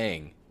Amy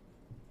Wang.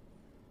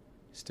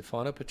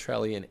 Stefano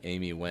Petrelli and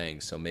Amy Wang.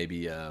 So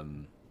maybe I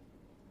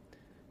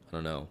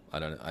don't know. I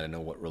don't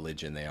know what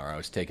religion they are. I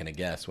was taking a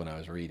guess when I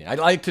was reading. I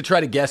like to try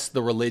to guess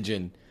the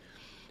religion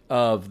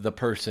of the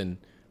person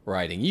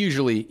writing.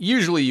 Usually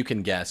you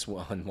can guess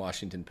on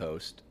Washington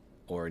Post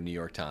or New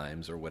York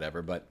Times or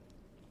whatever, but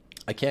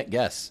I can't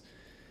guess.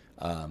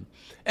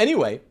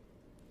 Anyway,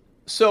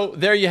 so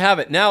there you have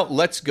it. Now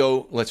let's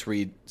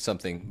read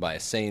something by a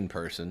sane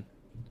person,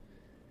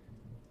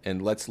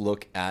 and let's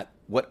look at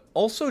what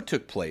also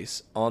took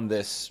place on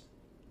this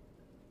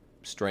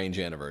strange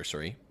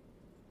anniversary,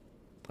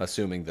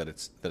 assuming that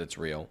it's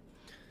real.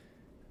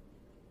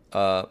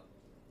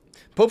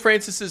 Pope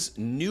Francis's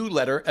new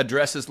letter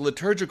addresses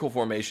liturgical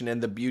formation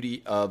and the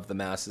beauty of the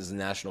Mass's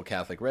National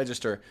Catholic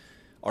Register.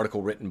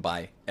 Article written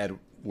by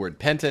Edward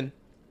Penton.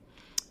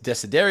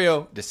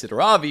 Desiderio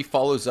Desideravi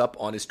follows up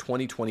on his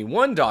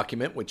 2021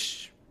 document,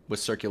 which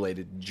was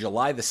circulated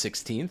July the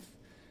 16th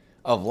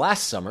of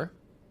last summer.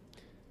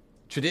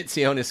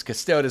 Traditionis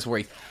Custodes, where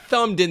he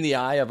thumbed in the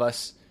eye of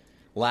us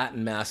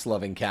Latin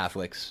Mass-loving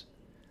Catholics.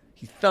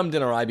 He thumbed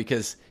in our eye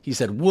because he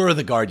said, we're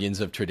the guardians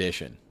of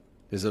tradition.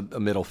 There's a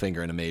middle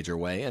finger in a major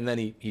way. And then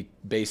he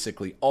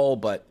basically all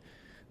but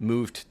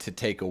moved to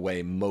take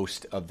away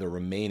most of the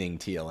remaining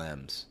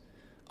TLMs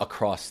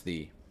across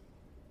the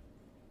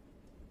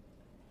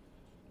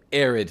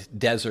arid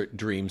desert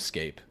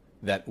dreamscape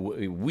that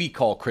we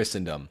call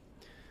Christendom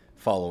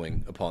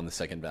following upon the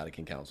Second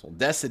Vatican Council.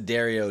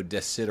 Desiderio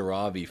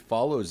Desideravi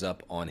follows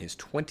up on his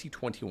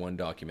 2021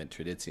 document,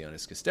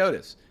 Traditionis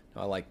Custodes.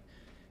 Now, I like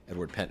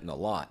Edward Penton a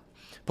lot.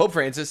 Pope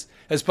Francis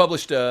has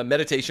published a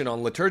meditation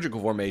on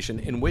liturgical formation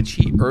in which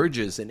he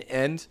urges an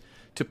end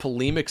to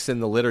polemics in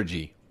the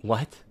liturgy.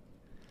 What?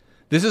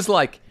 This is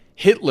like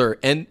Hitler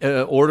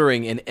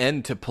ordering an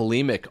end to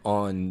polemic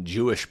on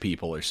Jewish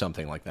people or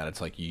something like that.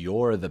 It's like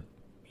you're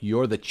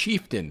the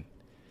chieftain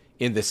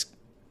in this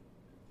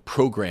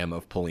program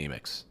of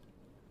polemics.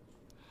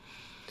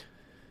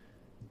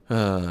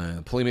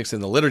 Polemics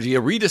in the liturgy,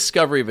 a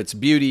rediscovery of its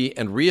beauty,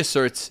 and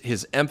reasserts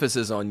his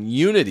emphasis on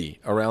unity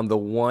around the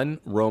one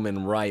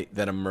Roman rite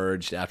that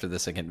emerged after the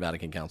Second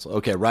Vatican Council.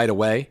 Okay, right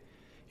away,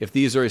 if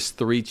these are his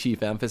three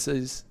chief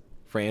emphases,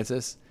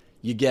 Francis,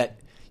 you get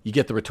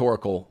the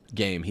rhetorical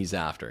game he's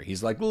after.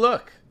 He's like,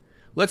 look,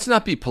 let's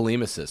not be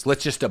polemicists.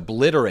 Let's just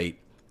obliterate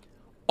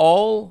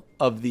all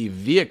of the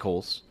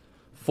vehicles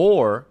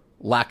for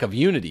lack of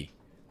unity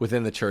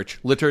within the church,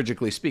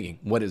 liturgically speaking.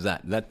 What is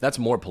that? That's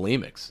more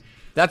polemics.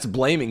 That's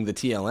blaming the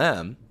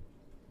TLM,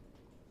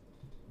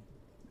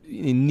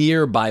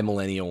 near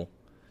bimillennial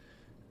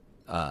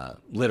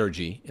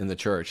liturgy in the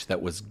church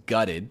that was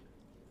gutted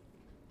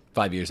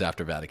 5 years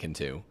after Vatican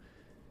II.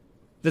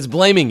 That's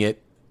blaming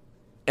it,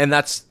 and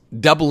that's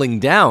doubling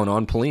down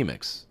on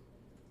polemics.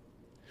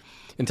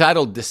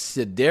 Entitled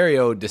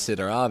Desiderio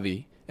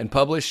Desideravi and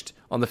published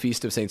on the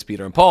Feast of Saints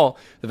Peter and Paul,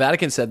 the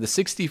Vatican said the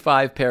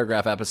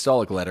 65-paragraph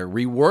apostolic letter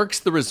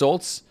reworks the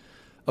results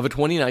of a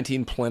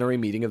 2019 plenary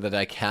meeting of the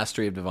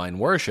Dicastery of Divine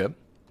Worship.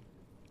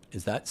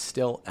 Is that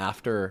still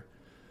after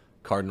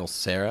Cardinal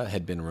Sarah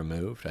had been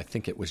removed? I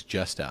think it was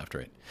just after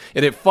it.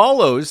 And it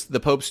follows the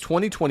Pope's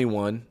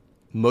 2021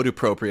 Motu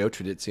Proprio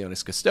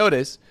Traditionis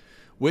Custodes,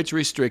 which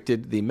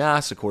restricted the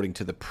Mass according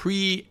to the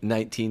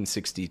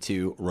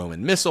pre-1962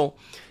 Roman Missal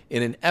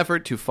in an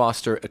effort to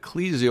foster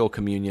ecclesial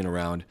communion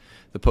around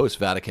the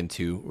post-Vatican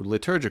II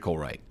liturgical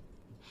rite.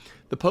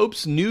 The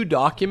Pope's new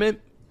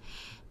document,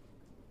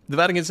 the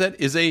Vatican said,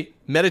 is a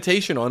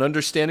meditation on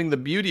understanding the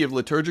beauty of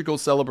liturgical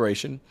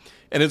celebration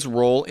and its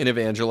role in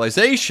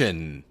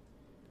evangelization.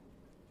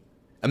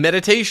 A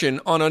meditation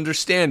on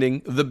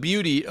understanding the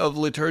beauty of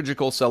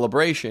liturgical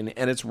celebration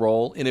and its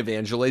role in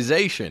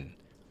evangelization.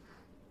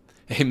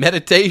 A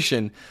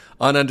meditation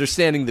on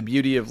understanding the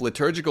beauty of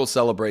liturgical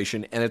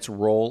celebration and its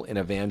role in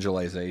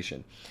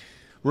evangelization.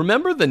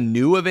 Remember the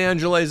new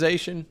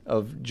evangelization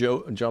of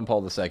John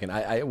Paul II?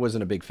 I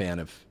wasn't a big fan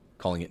of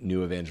calling it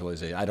new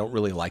evangelization. I don't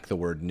really like the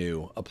word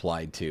new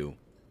applied to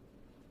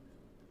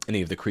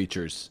any of the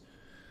creatures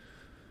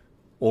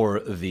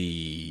or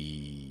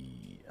the,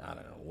 I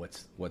don't know,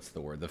 what's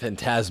the word? The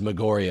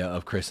phantasmagoria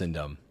of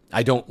Christendom.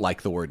 I don't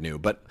like the word new,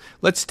 but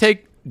let's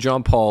take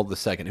John Paul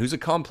II, who's a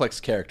complex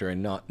character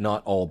and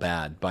not all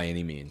bad by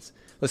any means.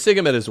 Let's take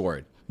him at his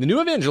word. The new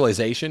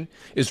evangelization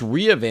is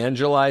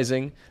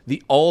re-evangelizing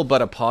the all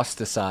but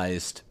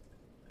apostatized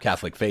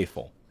Catholic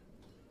faithful.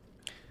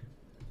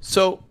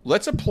 So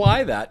let's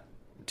apply that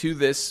to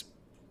this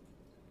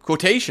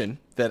quotation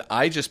that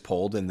I just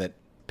pulled and that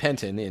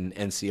Penton in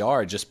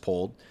NCR just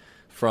pulled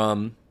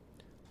from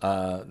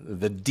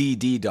the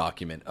DD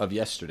document of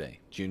yesterday,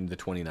 June the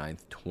 29th,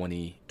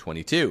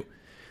 2022.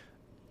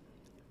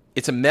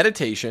 It's a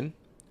meditation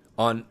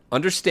on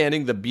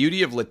understanding the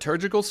beauty of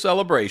liturgical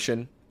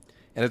celebration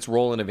and its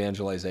role in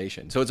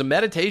evangelization. So it's a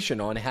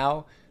meditation on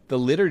how the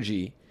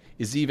liturgy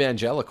is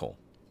evangelical.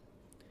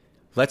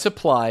 Let's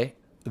apply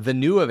the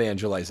new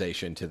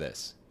evangelization to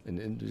this.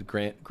 And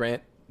grant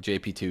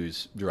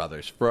JP2's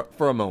druthers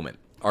for a moment.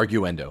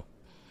 Arguendo.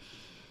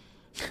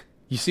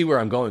 You see where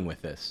I'm going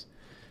with this.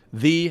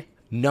 The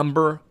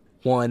number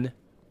one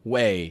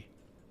way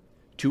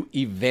to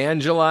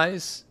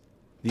evangelize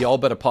the all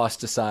but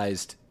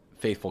apostatized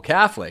faithful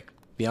Catholic,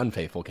 the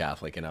unfaithful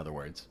Catholic in other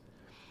words,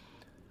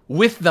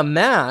 with the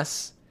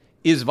Mass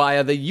is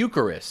via the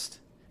Eucharist.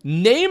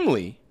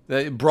 Namely,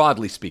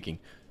 broadly speaking,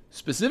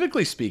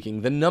 specifically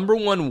speaking, the number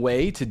one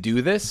way to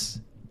do this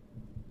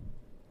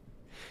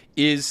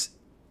is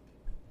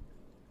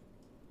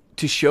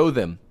to show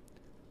them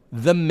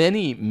the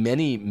many,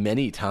 many,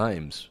 many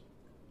times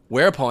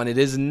whereupon it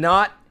is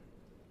not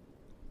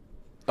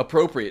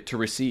appropriate to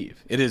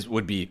receive.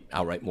 Would be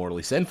outright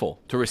morally sinful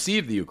to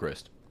receive the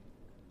Eucharist.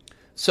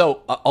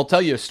 So I'll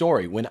tell you a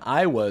story. When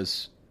I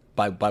was,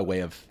 by way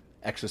of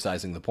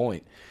exercising the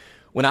point,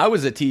 when I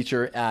was a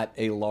teacher at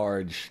a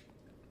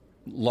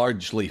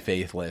largely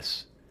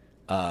faithless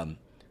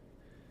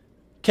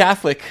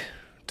Catholic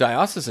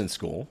diocesan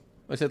school,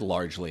 I said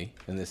largely,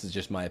 and this is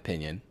just my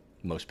opinion.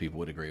 Most people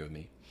would agree with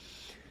me.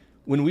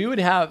 When we would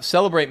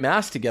celebrate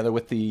Mass together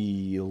with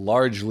the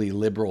largely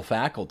liberal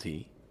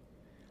faculty,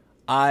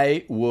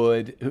 I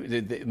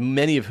would,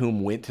 many of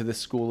whom went to the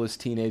school as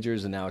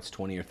teenagers, and now it's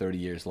 20 or 30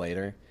 years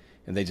later,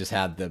 and they just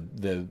had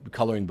the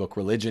coloring book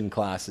religion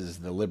classes,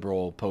 the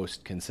liberal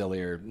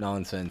post-conciliar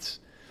nonsense,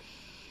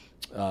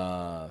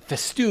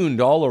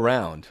 festooned all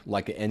around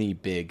like any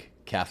big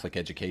Catholic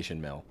education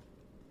mill.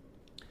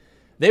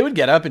 They would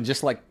get up and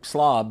just like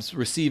slobs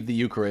receive the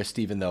Eucharist,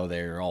 even though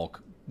they're all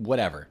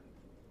whatever,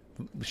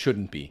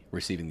 shouldn't be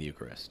receiving the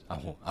Eucharist.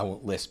 I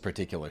won't list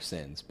particular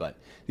sins, but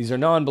these are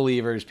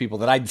non-believers, people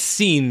that I'd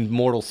seen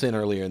mortal sin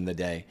earlier in the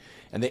day,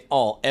 and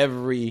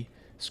every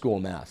school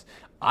Mass.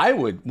 I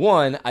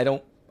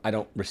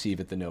don't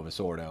receive at the Novus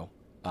Ordo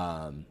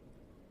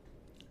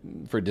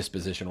for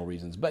dispositional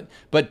reasons,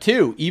 but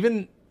two,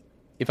 even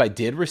if I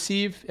did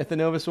receive at the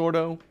Novus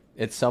Ordo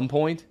at some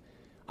point,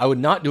 I would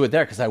not do it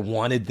there because I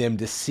wanted them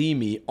to see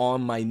me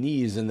on my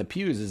knees in the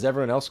pews as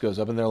everyone else goes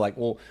up, and they're like,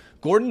 well,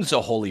 Gordon's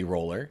a holy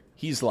roller.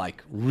 He's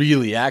like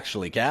really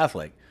actually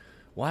Catholic.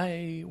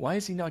 Why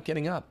is he not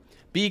getting up?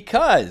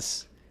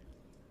 Because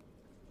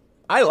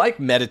I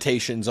like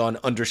meditations on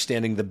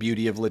understanding the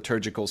beauty of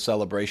liturgical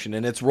celebration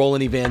and its role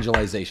in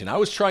evangelization. I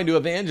was trying to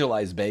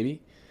evangelize,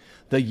 baby.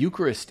 The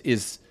Eucharist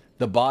is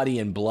the body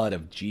and blood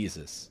of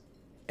Jesus,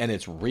 and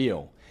it's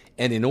real.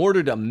 And in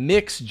order to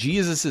mix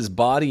Jesus'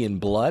 body and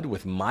blood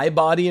with my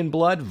body and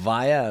blood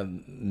via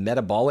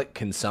metabolic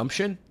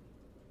consumption,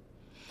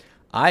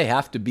 I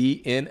have to be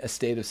in a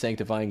state of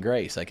sanctifying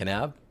grace. I can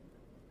have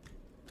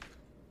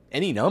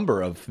any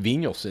number of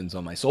venial sins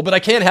on my soul, but I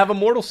can't have a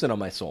mortal sin on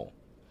my soul.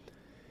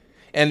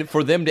 And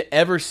for them to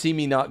ever see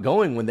me not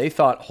going when they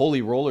thought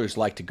holy rollers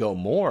like to go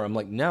more, I'm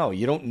like, no,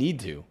 you don't need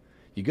to.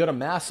 You go to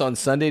Mass on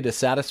Sunday to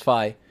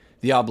satisfy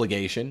the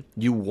obligation.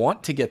 You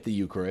want to get the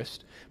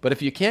Eucharist. But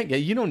if you can't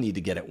you don't need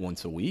to get it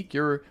once a week.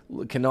 You're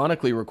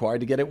canonically required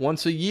to get it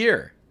once a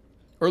year.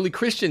 Early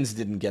Christians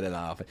didn't get it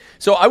often.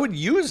 So I would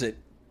use it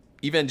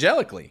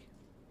evangelically.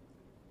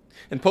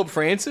 And Pope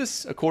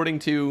Francis, according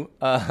to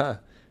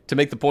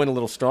make the point a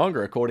little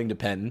stronger, according to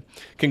Penton,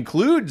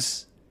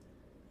 concludes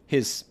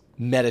his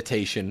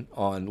meditation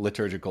on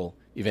liturgical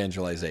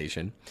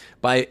evangelization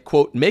by,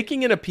 quote,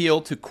 making an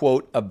appeal to,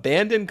 quote,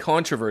 abandon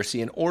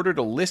controversy in order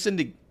to listen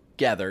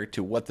together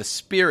to what the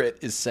Spirit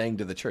is saying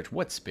to the church.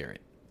 What Spirit?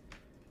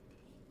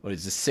 What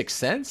is this, Sixth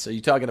Sense? Are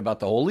you talking about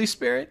the Holy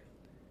Spirit?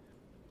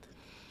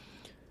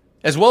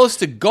 As well as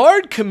to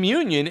guard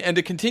communion and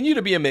to continue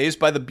to be amazed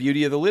by the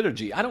beauty of the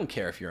liturgy. I don't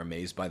care if you're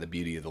amazed by the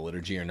beauty of the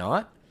liturgy or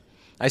not.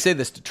 I say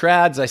this to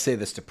trads, I say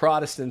this to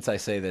Protestants, I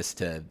say this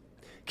to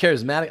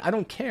charismatic. I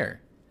don't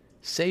care.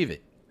 Save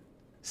it.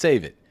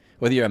 Save it.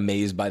 Whether you're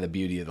amazed by the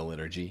beauty of the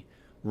liturgy.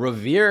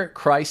 Revere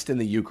Christ in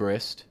the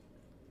Eucharist,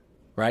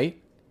 right?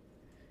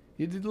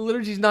 The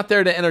liturgy's not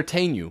there to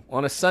entertain you.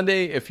 On a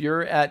Sunday, if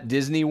you're at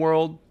Disney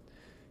World,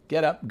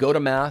 get up, go to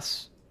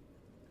Mass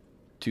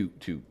to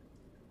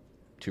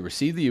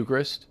receive the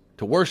Eucharist,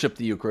 to worship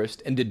the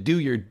Eucharist, and to do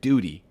your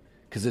duty,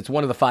 because it's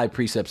one of the 5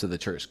 precepts of the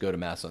church. Go to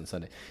Mass on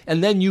Sunday.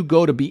 And then you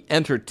go to be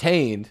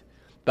entertained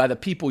by the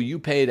people you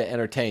pay to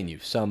entertain you,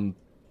 some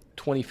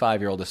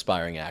 25-year-old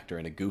aspiring actor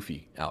in a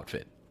goofy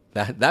outfit.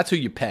 That's who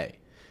you pay.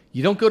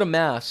 You don't go to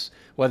Mass,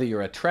 whether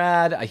you're a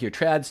trad. I hear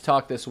trads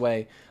talk this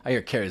way. I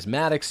hear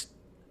charismatics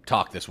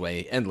talk this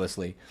way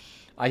endlessly.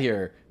 I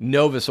hear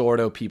Novus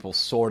Ordo people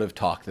sort of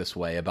talk this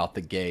way about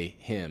the gay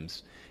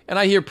hymns. And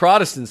I hear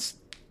Protestants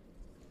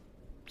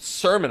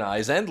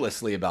sermonize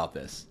endlessly about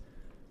this.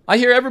 I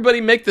hear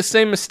everybody make the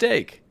same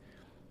mistake.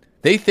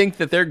 They think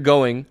that they're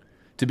going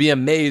to be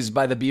amazed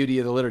by the beauty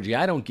of the liturgy.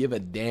 I don't give a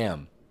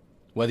damn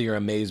whether you're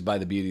amazed by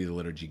the beauty of the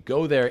liturgy.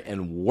 Go there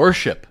and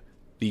worship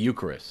the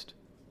Eucharist.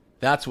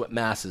 That's what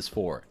Mass is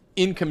for.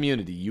 In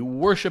community, you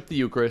worship the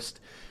Eucharist,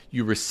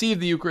 you receive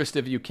the Eucharist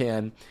if you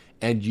can,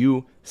 and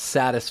you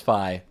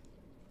satisfy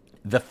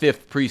the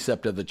 5th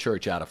precept of the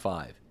church out of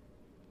 5.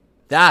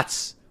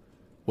 That's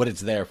what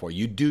it's there for.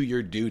 You do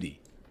your duty.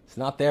 It's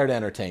not there to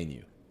entertain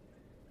you.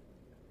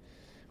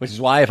 Which is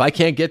why if I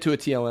can't get to a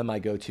TLM, I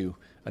go to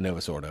a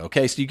Novus Ordo.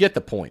 Okay, so you get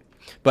the point.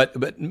 But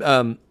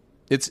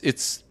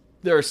it's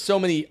there are so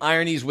many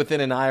ironies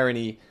within an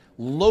irony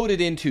loaded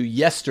into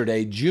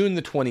yesterday, June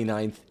the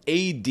 29th,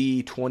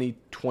 AD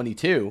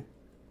 2022.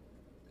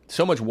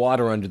 So much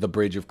water under the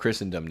bridge of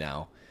Christendom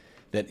now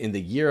that in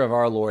the year of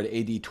our Lord,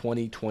 AD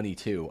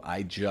 2022, I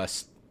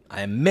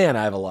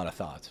have a lot of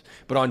thoughts.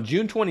 But on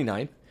June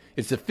 29th,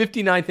 it's the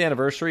 59th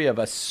anniversary of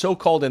a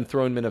so-called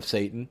enthronement of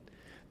Satan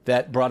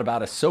that brought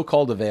about a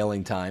so-called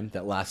availing time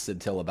that lasted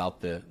till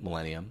about the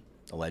millennium,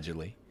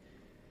 allegedly.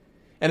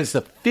 And it's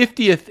the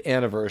 50th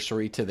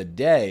anniversary to the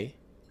day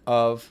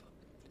of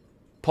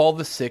Paul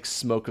VI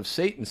Smoke of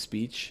Satan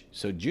speech.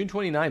 So June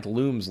 29th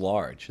looms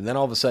large. And then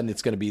all of a sudden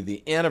it's going to be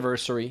the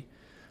anniversary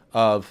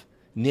of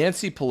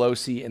Nancy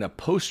Pelosi in a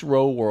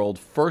post-Roe world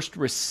first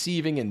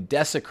receiving and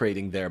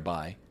desecrating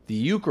thereby the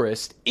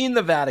Eucharist in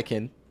the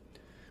Vatican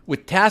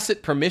with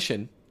tacit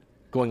permission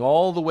going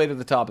all the way to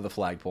the top of the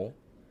flagpole.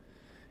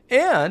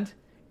 And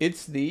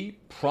it's the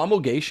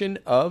promulgation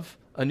of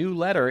a new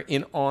letter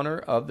in honor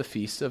of the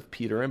feasts of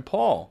Peter and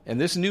Paul. And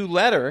this new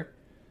letter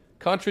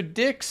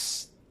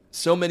contradicts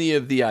so many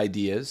of the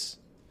ideas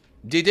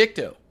de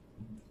dicto.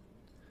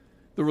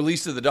 The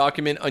release of the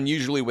document,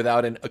 unusually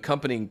without an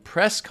accompanying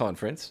press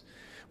conference,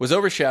 was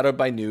overshadowed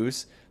by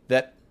news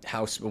that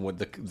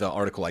the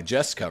article I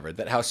just covered,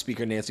 that House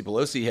Speaker Nancy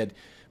Pelosi had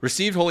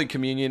received Holy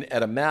Communion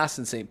at a Mass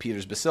in St.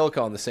 Peter's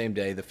Basilica on the same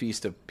day, the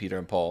feast of Peter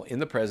and Paul, in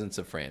the presence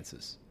of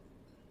Francis.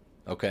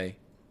 Okay?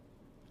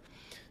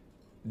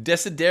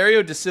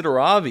 Desiderio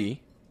Desideravi,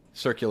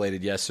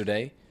 circulated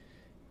yesterday,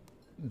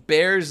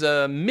 bears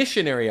a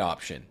missionary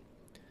option,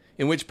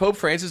 in which Pope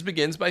Francis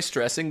begins by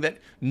stressing that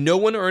no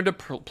one earned a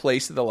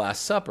place at the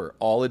Last Supper.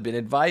 All had been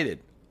invited.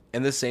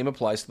 And the same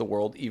applies to the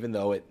world, even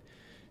though it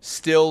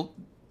still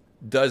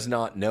does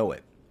not know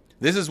it.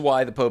 This is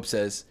why the Pope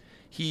says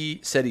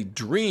he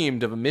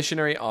dreamed of a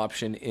missionary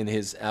option in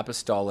his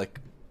apostolic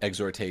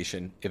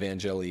exhortation,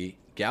 Evangelii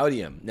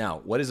Gaudium.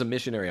 Now, what is a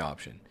missionary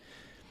option?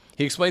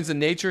 He explains the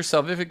nature,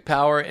 salvific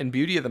power, and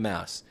beauty of the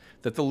Mass,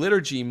 that the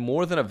liturgy,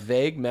 more than a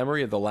vague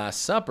memory of the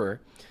Last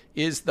Supper,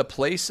 is the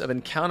place of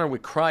encounter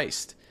with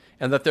Christ,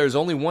 and that there is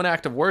only one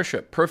act of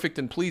worship, perfect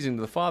and pleasing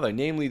to the Father,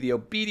 namely the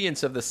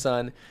obedience of the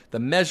Son, the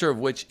measure of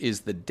which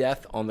is the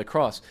death on the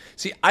cross.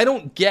 See, I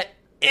don't get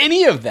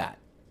any of that.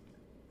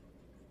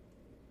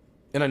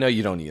 And I know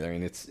you don't either,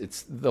 and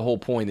it's the whole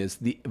point is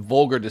the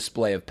vulgar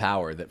display of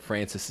power that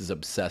Francis is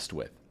obsessed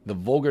with. The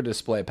vulgar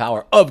display of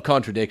power of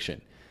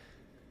contradiction.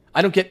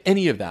 I don't get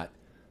any of that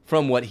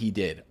from what he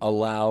did.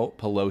 Allow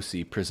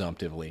Pelosi,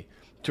 presumptively,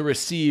 to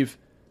receive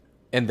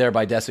and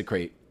thereby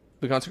desecrate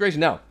the consecration.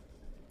 Now,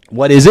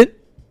 what is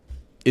it?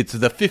 It's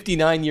the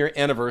 59-year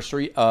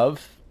anniversary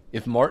of,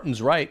 if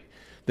Martin's right,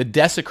 the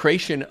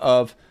desecration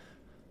of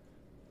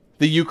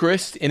the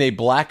Eucharist in a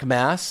black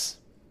mass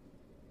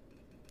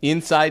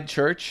inside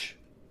church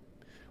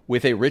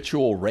with a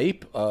ritual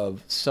rape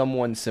of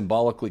someone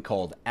symbolically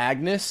called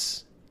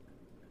Agnes.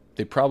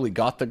 They probably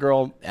got the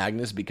girl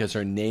Agnes because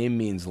her name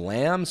means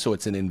lamb, so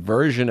it's an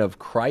inversion of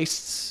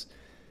Christ's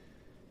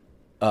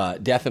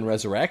death and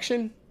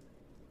resurrection.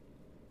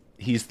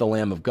 He's the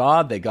Lamb of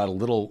God. They got a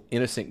little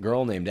innocent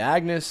girl named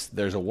Agnes.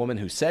 There's a woman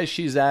who says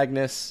she's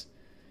Agnes,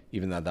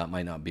 even though that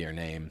might not be her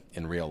name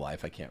in real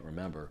life. I can't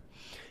remember.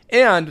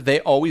 And they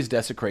always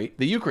desecrate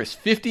the Eucharist.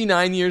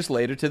 59 years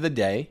later to the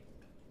day,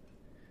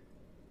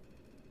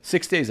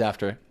 6 days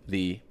after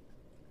the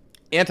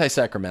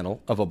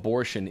anti-sacramental of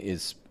abortion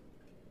is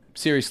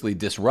seriously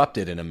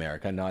disrupted in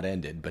America, not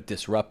ended, but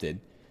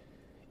disrupted,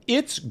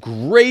 its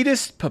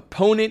greatest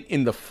proponent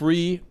in the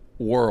free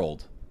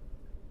world,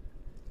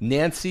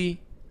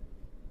 Nancy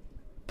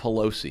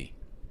Pelosi,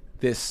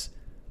 this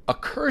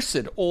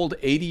accursed old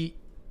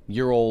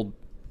 80-year-old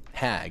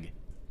hag,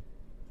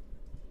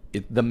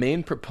 the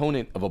main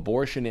proponent of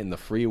abortion in the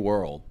free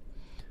world,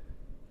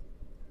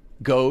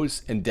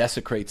 goes and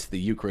desecrates the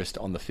Eucharist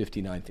on the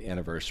 59th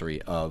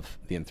anniversary of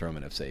the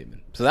enthronement of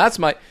Satan. So that's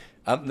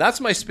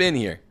my spin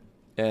here.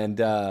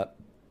 And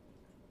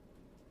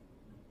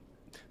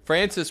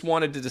Francis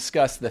wanted to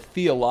discuss the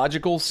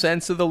theological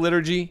sense of the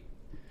liturgy,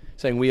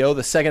 saying we owe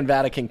the Second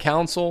Vatican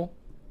Council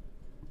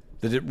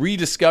the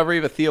rediscovery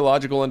of a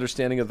theological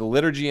understanding of the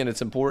liturgy and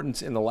its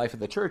importance in the life of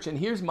the church. And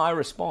here's my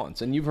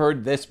response, and you've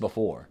heard this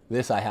before.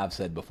 This I have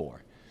said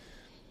before.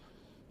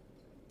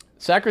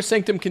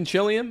 Sacrosanctum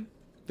Concilium,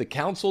 the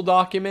council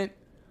document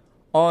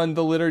on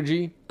the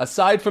liturgy,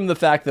 aside from the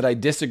fact that I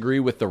disagree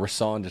with the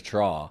raison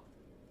d'etre,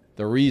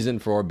 the reason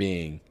for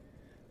being,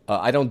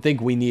 I don't think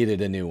we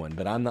needed a new one,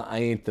 but I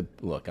ain't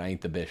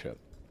the bishop.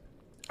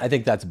 I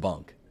think that's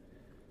bunk.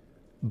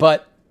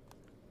 But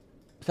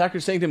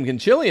Sacrosanctum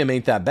Concilium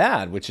ain't that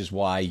bad, which is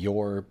why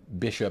your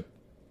Bishop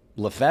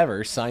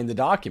Lefebvre signed the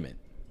document,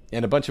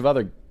 and a bunch of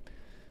other,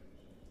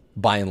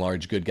 by and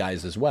large, good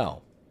guys as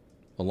well,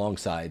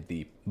 alongside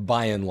the,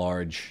 by and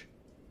large,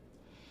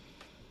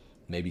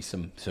 maybe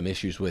some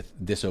issues with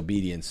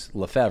disobedience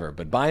Lefebvre,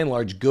 but by and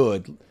large,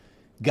 good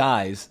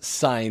guys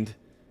signed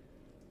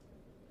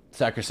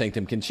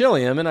Sacrosanctum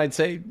Concilium, and I'd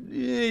say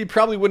you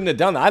probably wouldn't have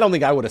done that. I don't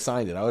think I would have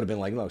signed it. I would have been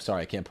like, no,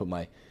 sorry, I can't put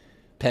my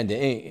pen to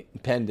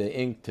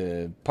ink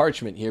to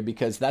parchment here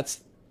because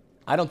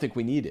I don't think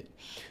we need it.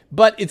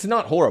 But it's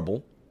not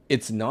horrible.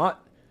 It's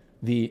not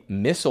the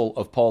Missal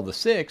of Paul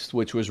VI,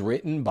 which was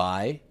written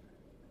by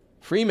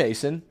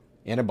Freemason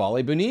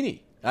Annibale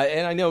Bugnini.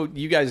 And I know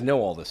you guys know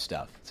all this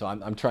stuff, so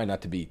I'm trying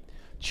not to be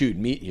chewed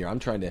meat here.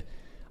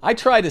 I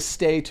try to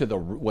stay to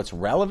what's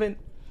relevant,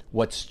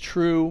 what's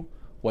true,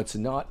 what's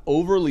not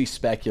overly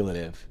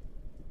speculative,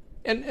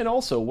 and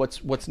also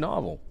what's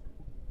novel.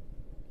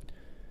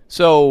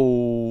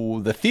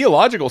 So the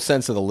theological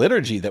sense of the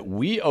liturgy that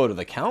we owe to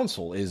the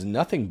council is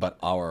nothing but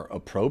our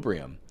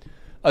opprobrium,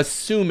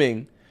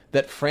 assuming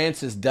that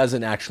Francis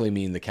doesn't actually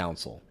mean the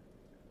council.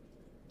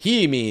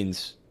 He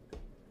means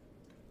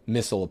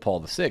Missal of Paul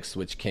VI,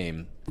 which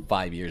came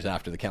 5 years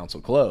after the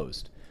council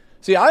closed.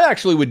 See, I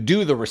actually would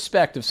do the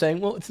respect of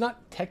saying, well, it's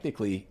not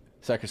technically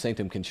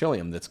Sacrosanctum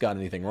Concilium that's got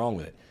anything wrong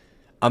with it.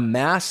 A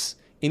mass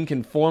in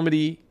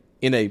conformity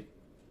in a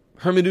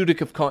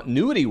hermeneutic of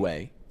continuity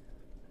way,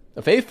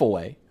 a faithful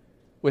way,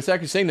 with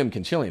Sacrosanctum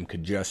Concilium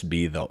could just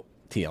be the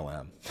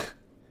TLM.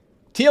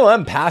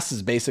 TLM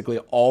passes basically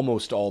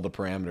almost all the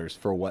parameters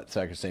for what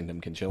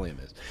Sacrosanctum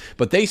Concilium is.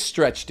 But they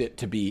stretched it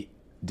to be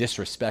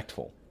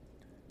disrespectful.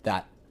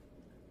 That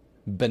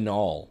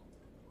banal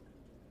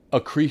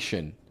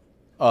accretion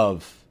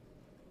of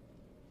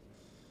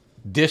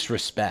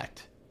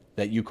disrespect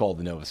that you call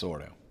the Novus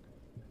Ordo.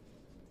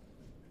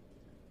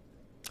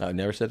 I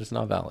never said it's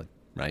not valid,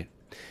 right?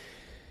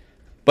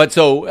 But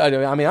so,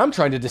 I mean, I'm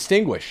trying to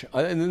distinguish,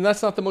 and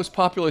that's not the most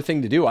popular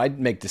thing to do.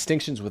 I'd make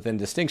distinctions within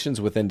distinctions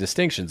within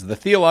distinctions. The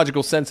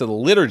theological sense of the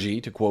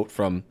liturgy, to quote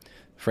from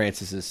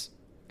Francis's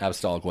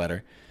apostolic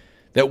letter,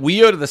 that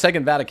we owe to the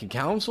Second Vatican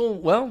Council,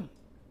 well,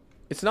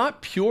 it's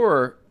not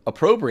pure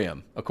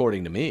opprobrium,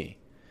 according to me.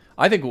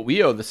 I think what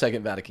we owe the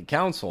Second Vatican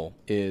Council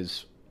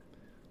is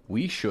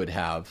we should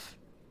have,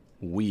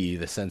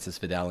 the Sensus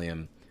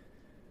Fidelium,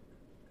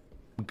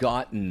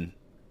 gotten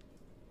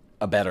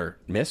a better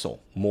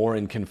missal, more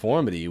in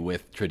conformity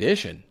with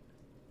tradition,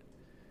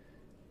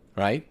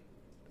 right?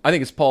 I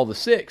think it's Paul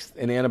VI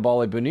and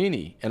Annibale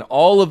Bugnini and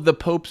all of the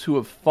popes who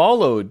have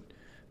followed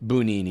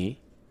Bugnini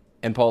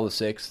and Paul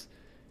VI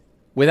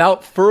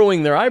without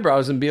furrowing their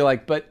eyebrows and be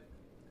like, but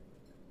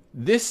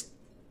this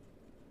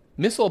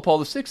Missal of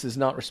Paul VI is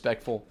not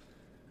respectful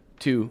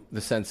to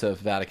the sense of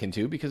Vatican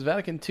II, because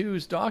Vatican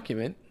II's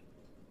document,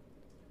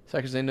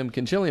 Sacrosanctum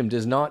Concilium,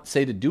 does not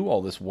say to do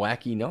all this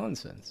wacky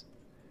nonsense.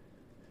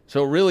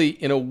 So really,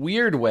 in a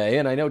weird way,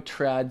 and I know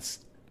trads,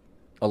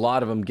 a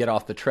lot of them get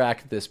off the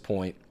track at this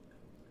point,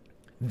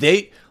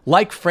 they,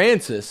 like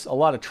Francis, a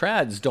lot of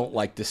trads don't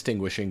like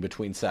distinguishing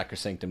between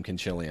Sacrosanctum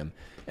Concilium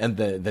and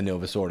the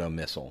Novus Ordo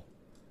Missal.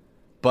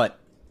 But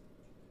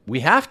we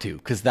have to,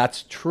 because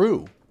that's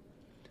true.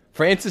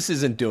 Francis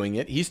isn't doing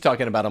it. He's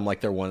talking about them like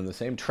they're one and the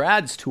same.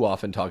 Trads too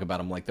often talk about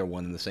them like they're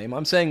one and the same.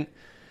 I'm saying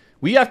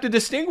we have to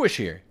distinguish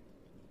here.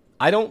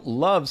 I don't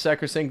love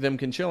Sacrosanctum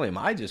Concilium.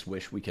 I just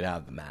wish we could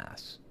have the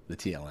Mass, the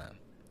TLM.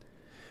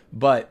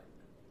 But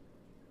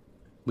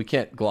we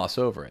can't gloss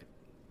over it.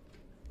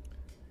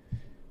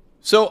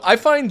 So I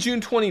find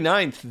June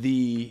 29th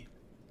the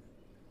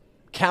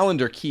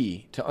calendar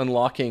key to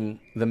unlocking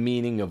the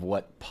meaning of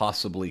what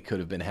possibly could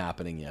have been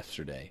happening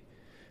yesterday.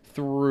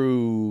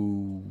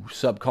 Through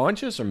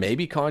subconscious or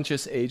maybe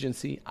conscious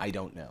agency, I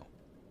don't know.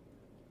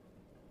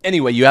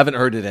 Anyway, you haven't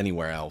heard it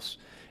anywhere else.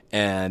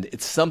 And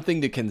it's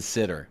something to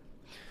consider.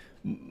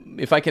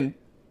 If I can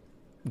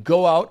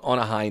go out on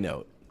a high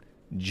note,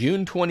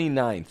 June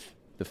 29th,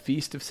 the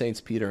Feast of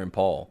Saints Peter and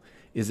Paul,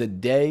 is a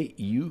day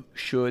you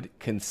should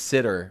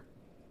consider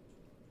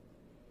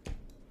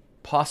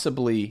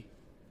possibly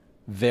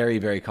very,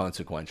 very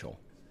consequential.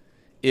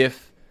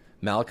 If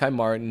Malachi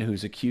Martin,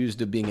 who's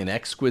accused of being an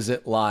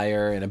exquisite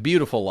liar and a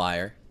beautiful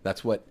liar,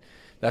 that's what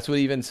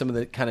even some of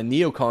the kind of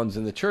neocons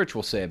in the church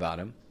will say about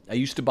him. I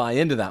used to buy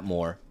into that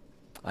more.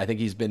 I think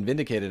he's been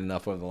vindicated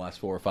enough over the last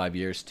 4 or 5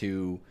 years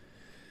to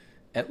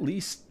at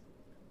least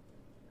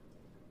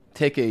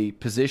take a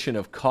position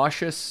of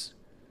cautious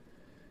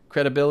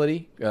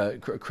credibility,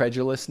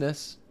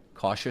 credulousness,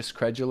 cautious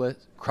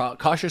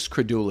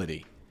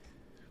credulity.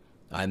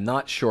 I'm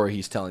not sure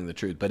he's telling the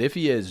truth, but if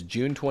he is,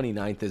 June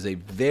 29th is a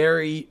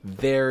very,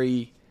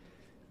 very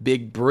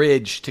big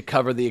bridge to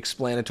cover the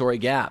explanatory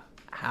gap.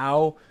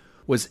 How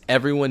was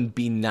everyone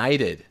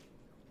benighted?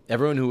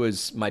 Everyone who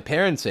was my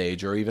parents'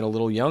 age or even a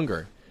little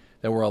younger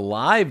that were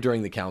alive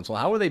during the council,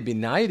 how were they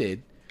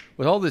benighted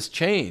with all this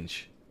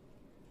change?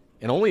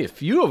 And only a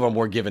few of them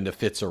were given to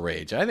fits of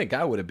rage. I think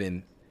I would have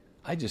been,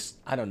 I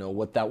don't know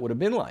what that would have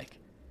been like.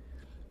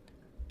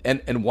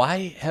 And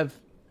why have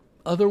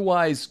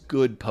otherwise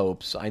good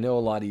popes, I know a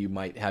lot of you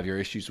might have your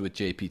issues with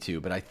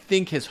JP2, but I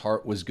think his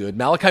heart was good.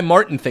 Malachi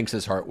Martin thinks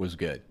his heart was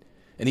good.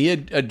 And he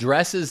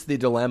addresses the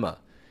dilemma.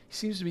 He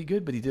seems to be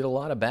good, but he did a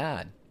lot of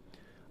bad.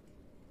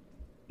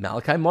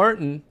 Malachi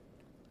Martin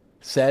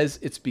says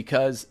it's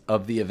because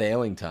of the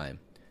availing time.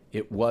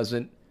 It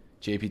wasn't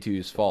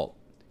JP2's fault.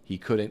 He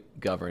couldn't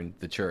govern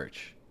the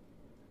church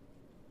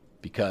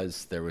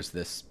because there was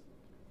this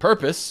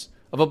purpose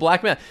of a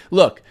black mass.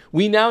 Look,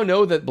 we now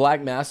know that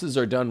black masses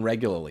are done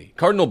regularly.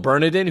 Cardinal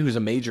Bernardin, who's a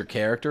major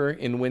character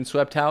in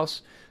Windswept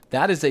House,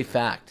 that is a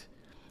fact.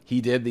 He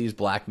did these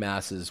black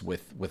masses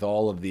with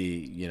all of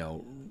the,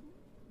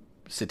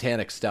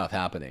 satanic stuff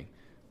happening.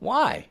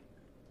 Why?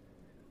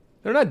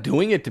 They're not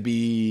doing it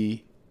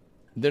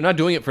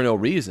for no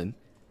reason.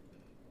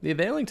 The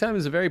availing time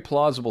is a very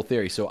plausible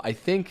theory. So I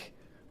think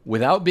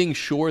without being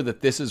sure that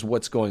this is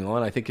what's going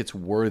on, I think it's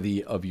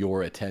worthy of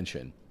your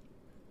attention.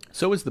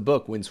 So is the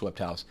book Windswept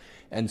House.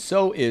 And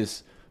so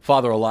is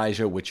Father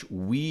Elijah, which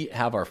we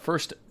have our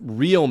first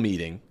real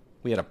meeting.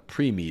 We had a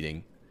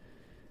pre-meeting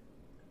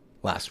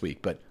last week,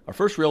 but our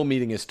first real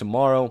meeting is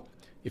tomorrow.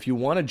 If you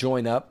want to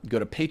join up, go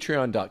to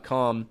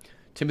patreon.com,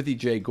 Timothy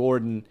J.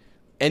 Gordon.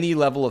 Any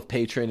level of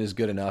patron is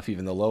good enough,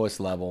 even the lowest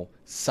level.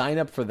 Sign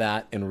up for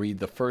that and read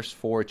the first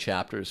 4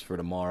 chapters for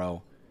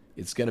tomorrow.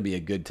 It's going to be a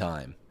good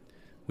time.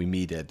 We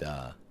meet at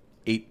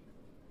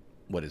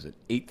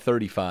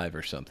 8:35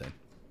 or something.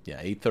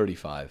 Yeah,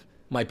 8:35.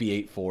 Might be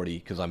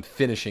 8:40 because I'm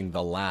finishing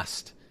the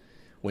last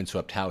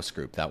Windswept House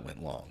group. That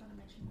went long. Want to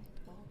mention the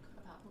book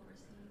about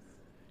overseas?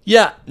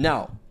 Yeah,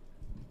 now,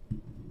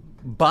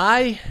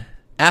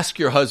 Ask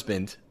Your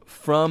Husband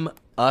from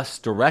us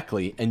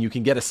directly, and you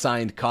can get a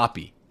signed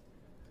copy.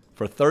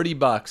 For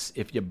 $30,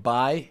 if you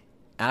buy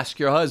Ask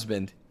Your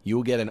Husband, you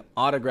will get an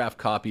autographed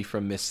copy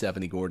from Miss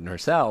 70 Gordon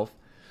herself.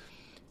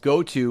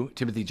 Go to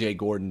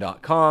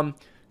timothyjgordon.com.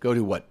 Go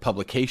to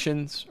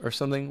publications or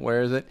something?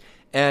 Where is it?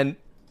 And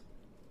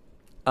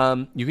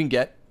you can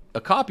get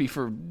a copy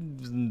for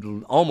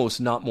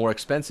almost not more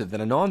expensive than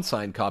a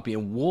non-signed copy,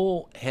 and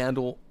we'll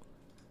handle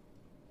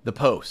the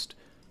post.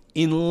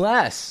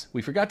 Unless,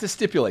 we forgot to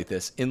stipulate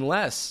this,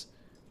 unless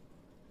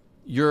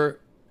you're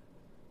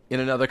in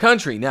another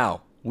country.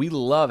 Now, we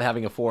love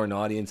having a foreign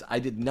audience. I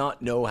did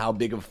not know how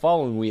big of a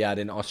following we had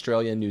in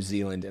Australia, New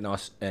Zealand,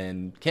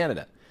 and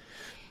Canada.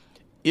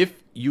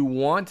 If you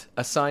want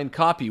a signed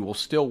copy, we'll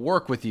still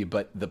work with you,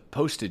 but the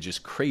postage is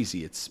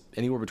crazy. It's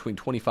anywhere between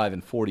 25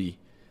 and 40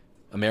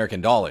 American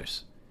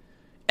dollars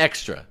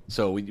extra.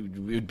 So it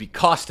would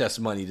cost us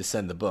money to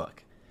send the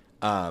book.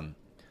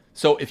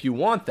 So if you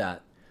want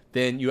that,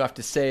 then you have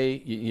to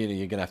say,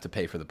 you're going to have to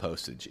pay for the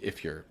postage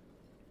if you're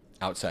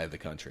outside of the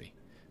country.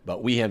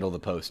 But we handle the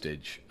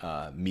postage,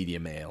 media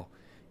mail,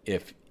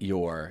 if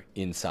you're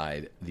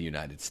inside the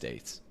United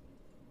States.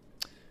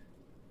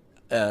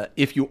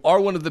 If you are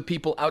one of the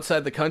people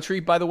outside the country,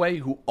 by the way,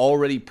 who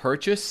already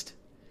purchased,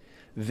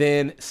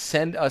 then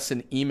send us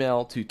an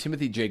email to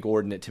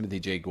timothyjgordon at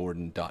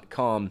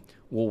timothyjgordon.com.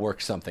 We'll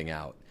work something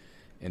out,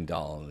 and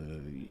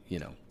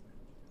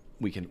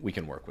we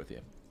can work with you.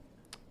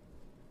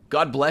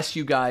 God bless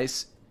you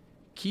guys.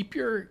 Keep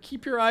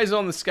your eyes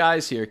on the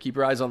skies here. Keep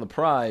your eyes on the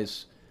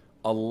prize.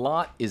 A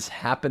lot is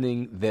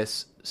happening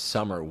this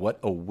summer. What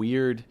a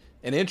weird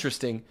and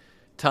interesting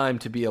time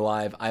to be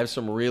alive. I have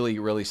some really,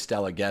 really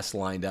stellar guests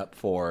lined up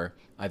for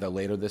either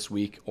later this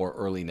week or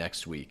early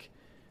next week.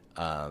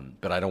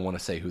 But I don't want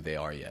to say who they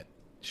are yet.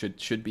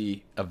 Should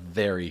be a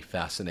very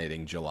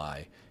fascinating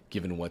July,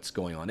 given what's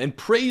going on. And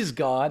praise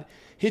God.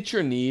 Hit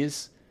your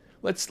knees.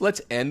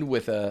 Let's end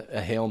with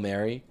a Hail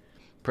Mary.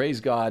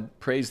 Praise God.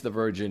 Praise the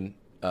Virgin.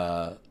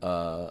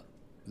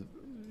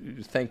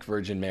 Thank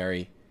Virgin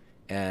Mary.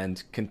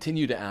 And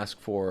continue to ask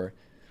for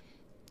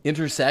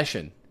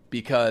intercession,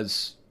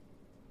 because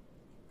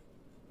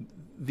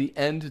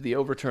the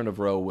overturn of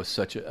Roe was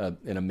such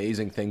an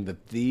amazing thing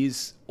that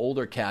these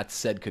older cats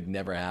said could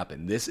never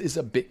happen. This is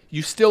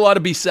you still ought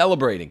to be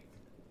celebrating.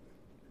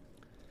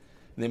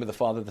 In the name of the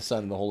Father, the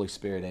Son, and the Holy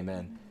Spirit,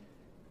 amen.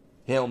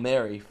 Hail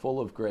Mary, full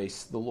of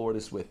grace, the Lord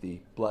is with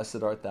thee.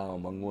 Blessed art thou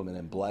among women,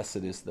 and blessed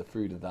is the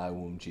fruit of thy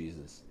womb,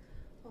 Jesus.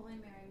 Holy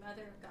Mary,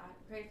 Mother of God,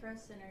 pray for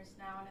us sinners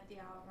now and at the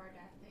hour of our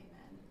death.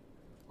 Amen.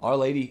 Our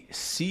Lady,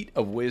 seat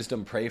of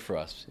wisdom, pray for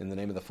us. In the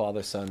name of the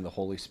Father, Son, and the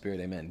Holy Spirit,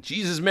 amen.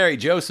 Jesus, Mary,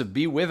 Joseph,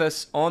 be with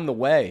us on the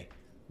way.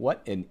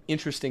 What an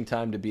interesting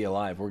time to be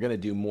alive. We're going to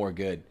do more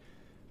good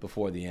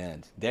before the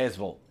end. Des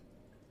Volt.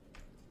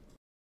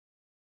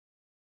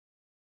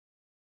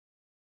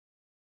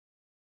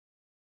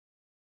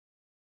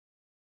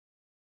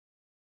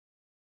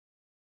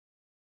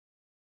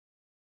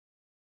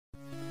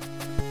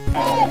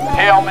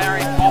 Hail Mary,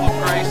 full of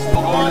grace, the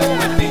Lord is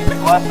with thee.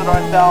 Blessed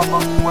art thou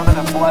amongst women,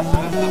 and blessed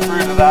is the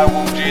fruit of thy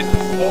womb, Jesus.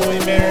 Holy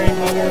Mary,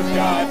 Mother of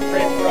God,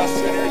 pray for us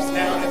sinners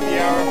now and at the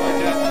hour of our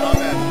death.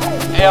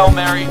 Amen. Hail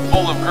Mary,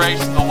 full of grace,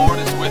 the Lord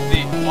is with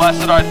thee.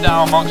 Blessed art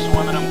thou amongst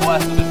women, and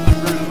blessed is the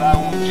fruit of thy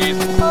womb,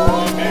 Jesus.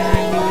 Holy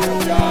Mary, Mother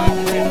of God,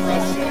 pray for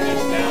us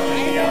sinners now and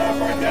at the hour of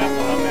our death.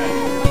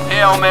 Amen.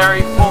 Hail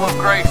Mary, full of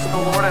grace,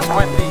 the Lord is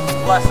with thee.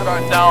 Blessed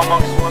art thou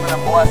amongst women,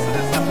 and blessed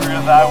is the fruit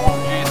of thy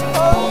womb, Jesus.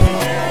 Holy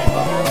Mary,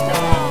 Mother of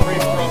God, pray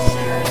for us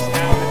sinners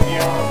now and at the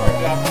hour of our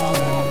death.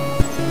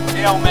 Amen.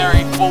 Hail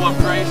Mary, full of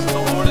grace, the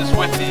Lord is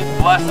with thee.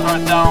 Blessed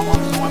art thou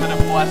amongst women,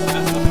 and blessed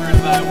is the fruit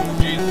of thy womb,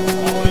 Jesus.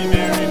 Holy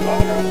Mary,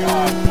 Mother of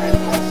God, pray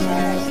for us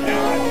sinners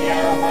now and at the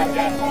hour of our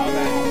death.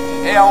 Amen.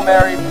 Hail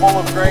Mary, full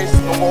of grace,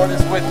 the Lord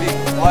is with thee.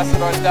 Blessed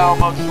art thou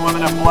amongst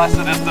women, and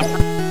blessed is the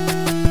fruit